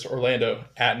 look at this. Orlando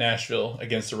at Nashville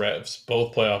against the Revs.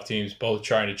 Both playoff teams, both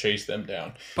trying to chase them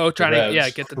down. Both trying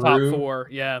to get the top 4.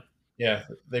 Yeah. Yeah,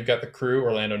 they've got the Crew,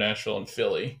 Orlando, Nashville, and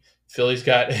Philly. Philly's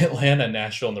got Atlanta,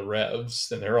 Nashville, and the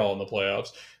Revs, and they're all in the playoffs.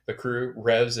 The Crew,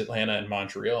 Revs, Atlanta, and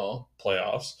Montreal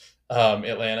playoffs.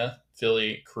 Atlanta,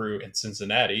 Philly, Crew, and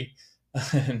Cincinnati.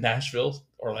 Nashville,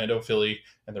 Orlando, Philly,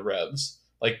 and the Revs.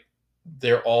 Like,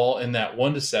 they're all in that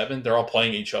 1 to 7. They're all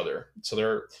playing each other,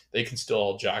 so they can still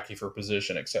all jockey for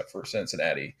position except for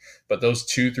Cincinnati. But those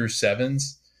 2 through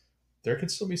 7s, there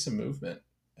could still be some movement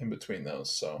in between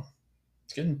those. So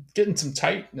it's getting some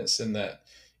tightness in that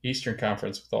Eastern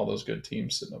Conference with all those good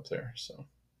teams sitting up there. So,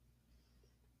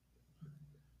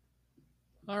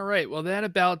 all right, well, that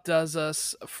about does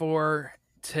us for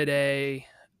today.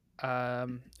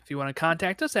 If you want to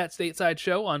contact us at Stateside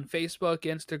Show on Facebook,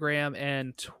 Instagram,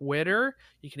 and Twitter,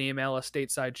 you can email us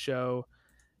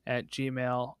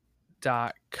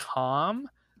statesideShow@gmail.com.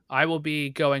 I will be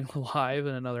going live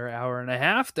in another hour and a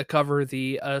half to cover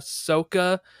the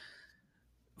Ahsoka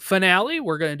finale.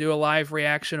 We're going to do a live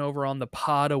reaction over on the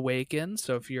Pod Awakens.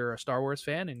 So if you're a Star Wars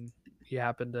fan and you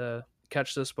happen to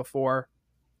catch this before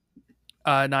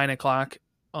 9 o'clock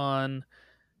on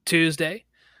Tuesday,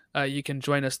 you can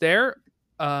join us there.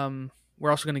 We're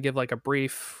also going to give like a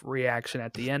brief reaction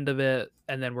at the end of it,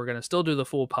 and then we're going to still do the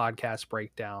full podcast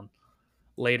breakdown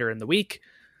later in the week.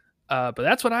 But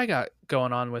that's what I got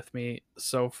going on with me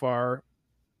so far.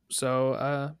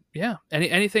 So, yeah.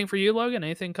 Anything for you, Logan?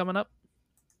 Anything coming up?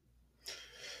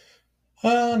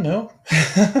 No.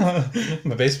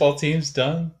 My baseball team's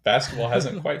done. Basketball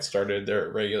hasn't quite started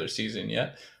their regular season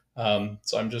yet.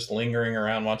 So I'm just lingering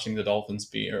around watching the Dolphins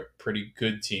be a pretty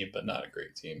good team, but not a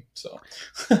great team. So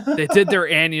They did their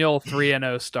annual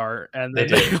 3-0 start, and then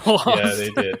they did. lost. Yeah, they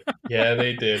did. Yeah,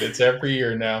 they did. It's every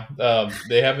year now.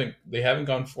 They haven't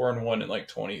gone 4-1 in like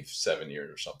 27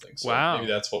 years or something. So Wow.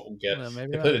 maybe that's what we'll get. Well,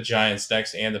 maybe they play the Giants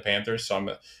next and the Panthers. So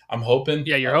I'm hoping.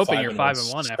 Yeah, you're hoping you're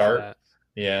 5-1 after that.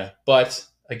 Yeah, but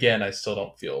again, I still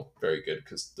don't feel very good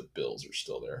because the Bills are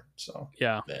still there. So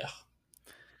yeah.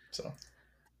 So,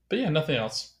 but yeah, nothing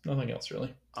else. Nothing else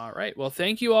really. All right. Well,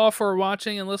 thank you all for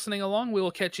watching and listening along. We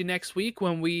will catch you next week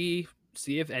when we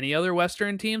see if any other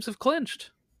Western teams have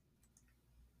clinched.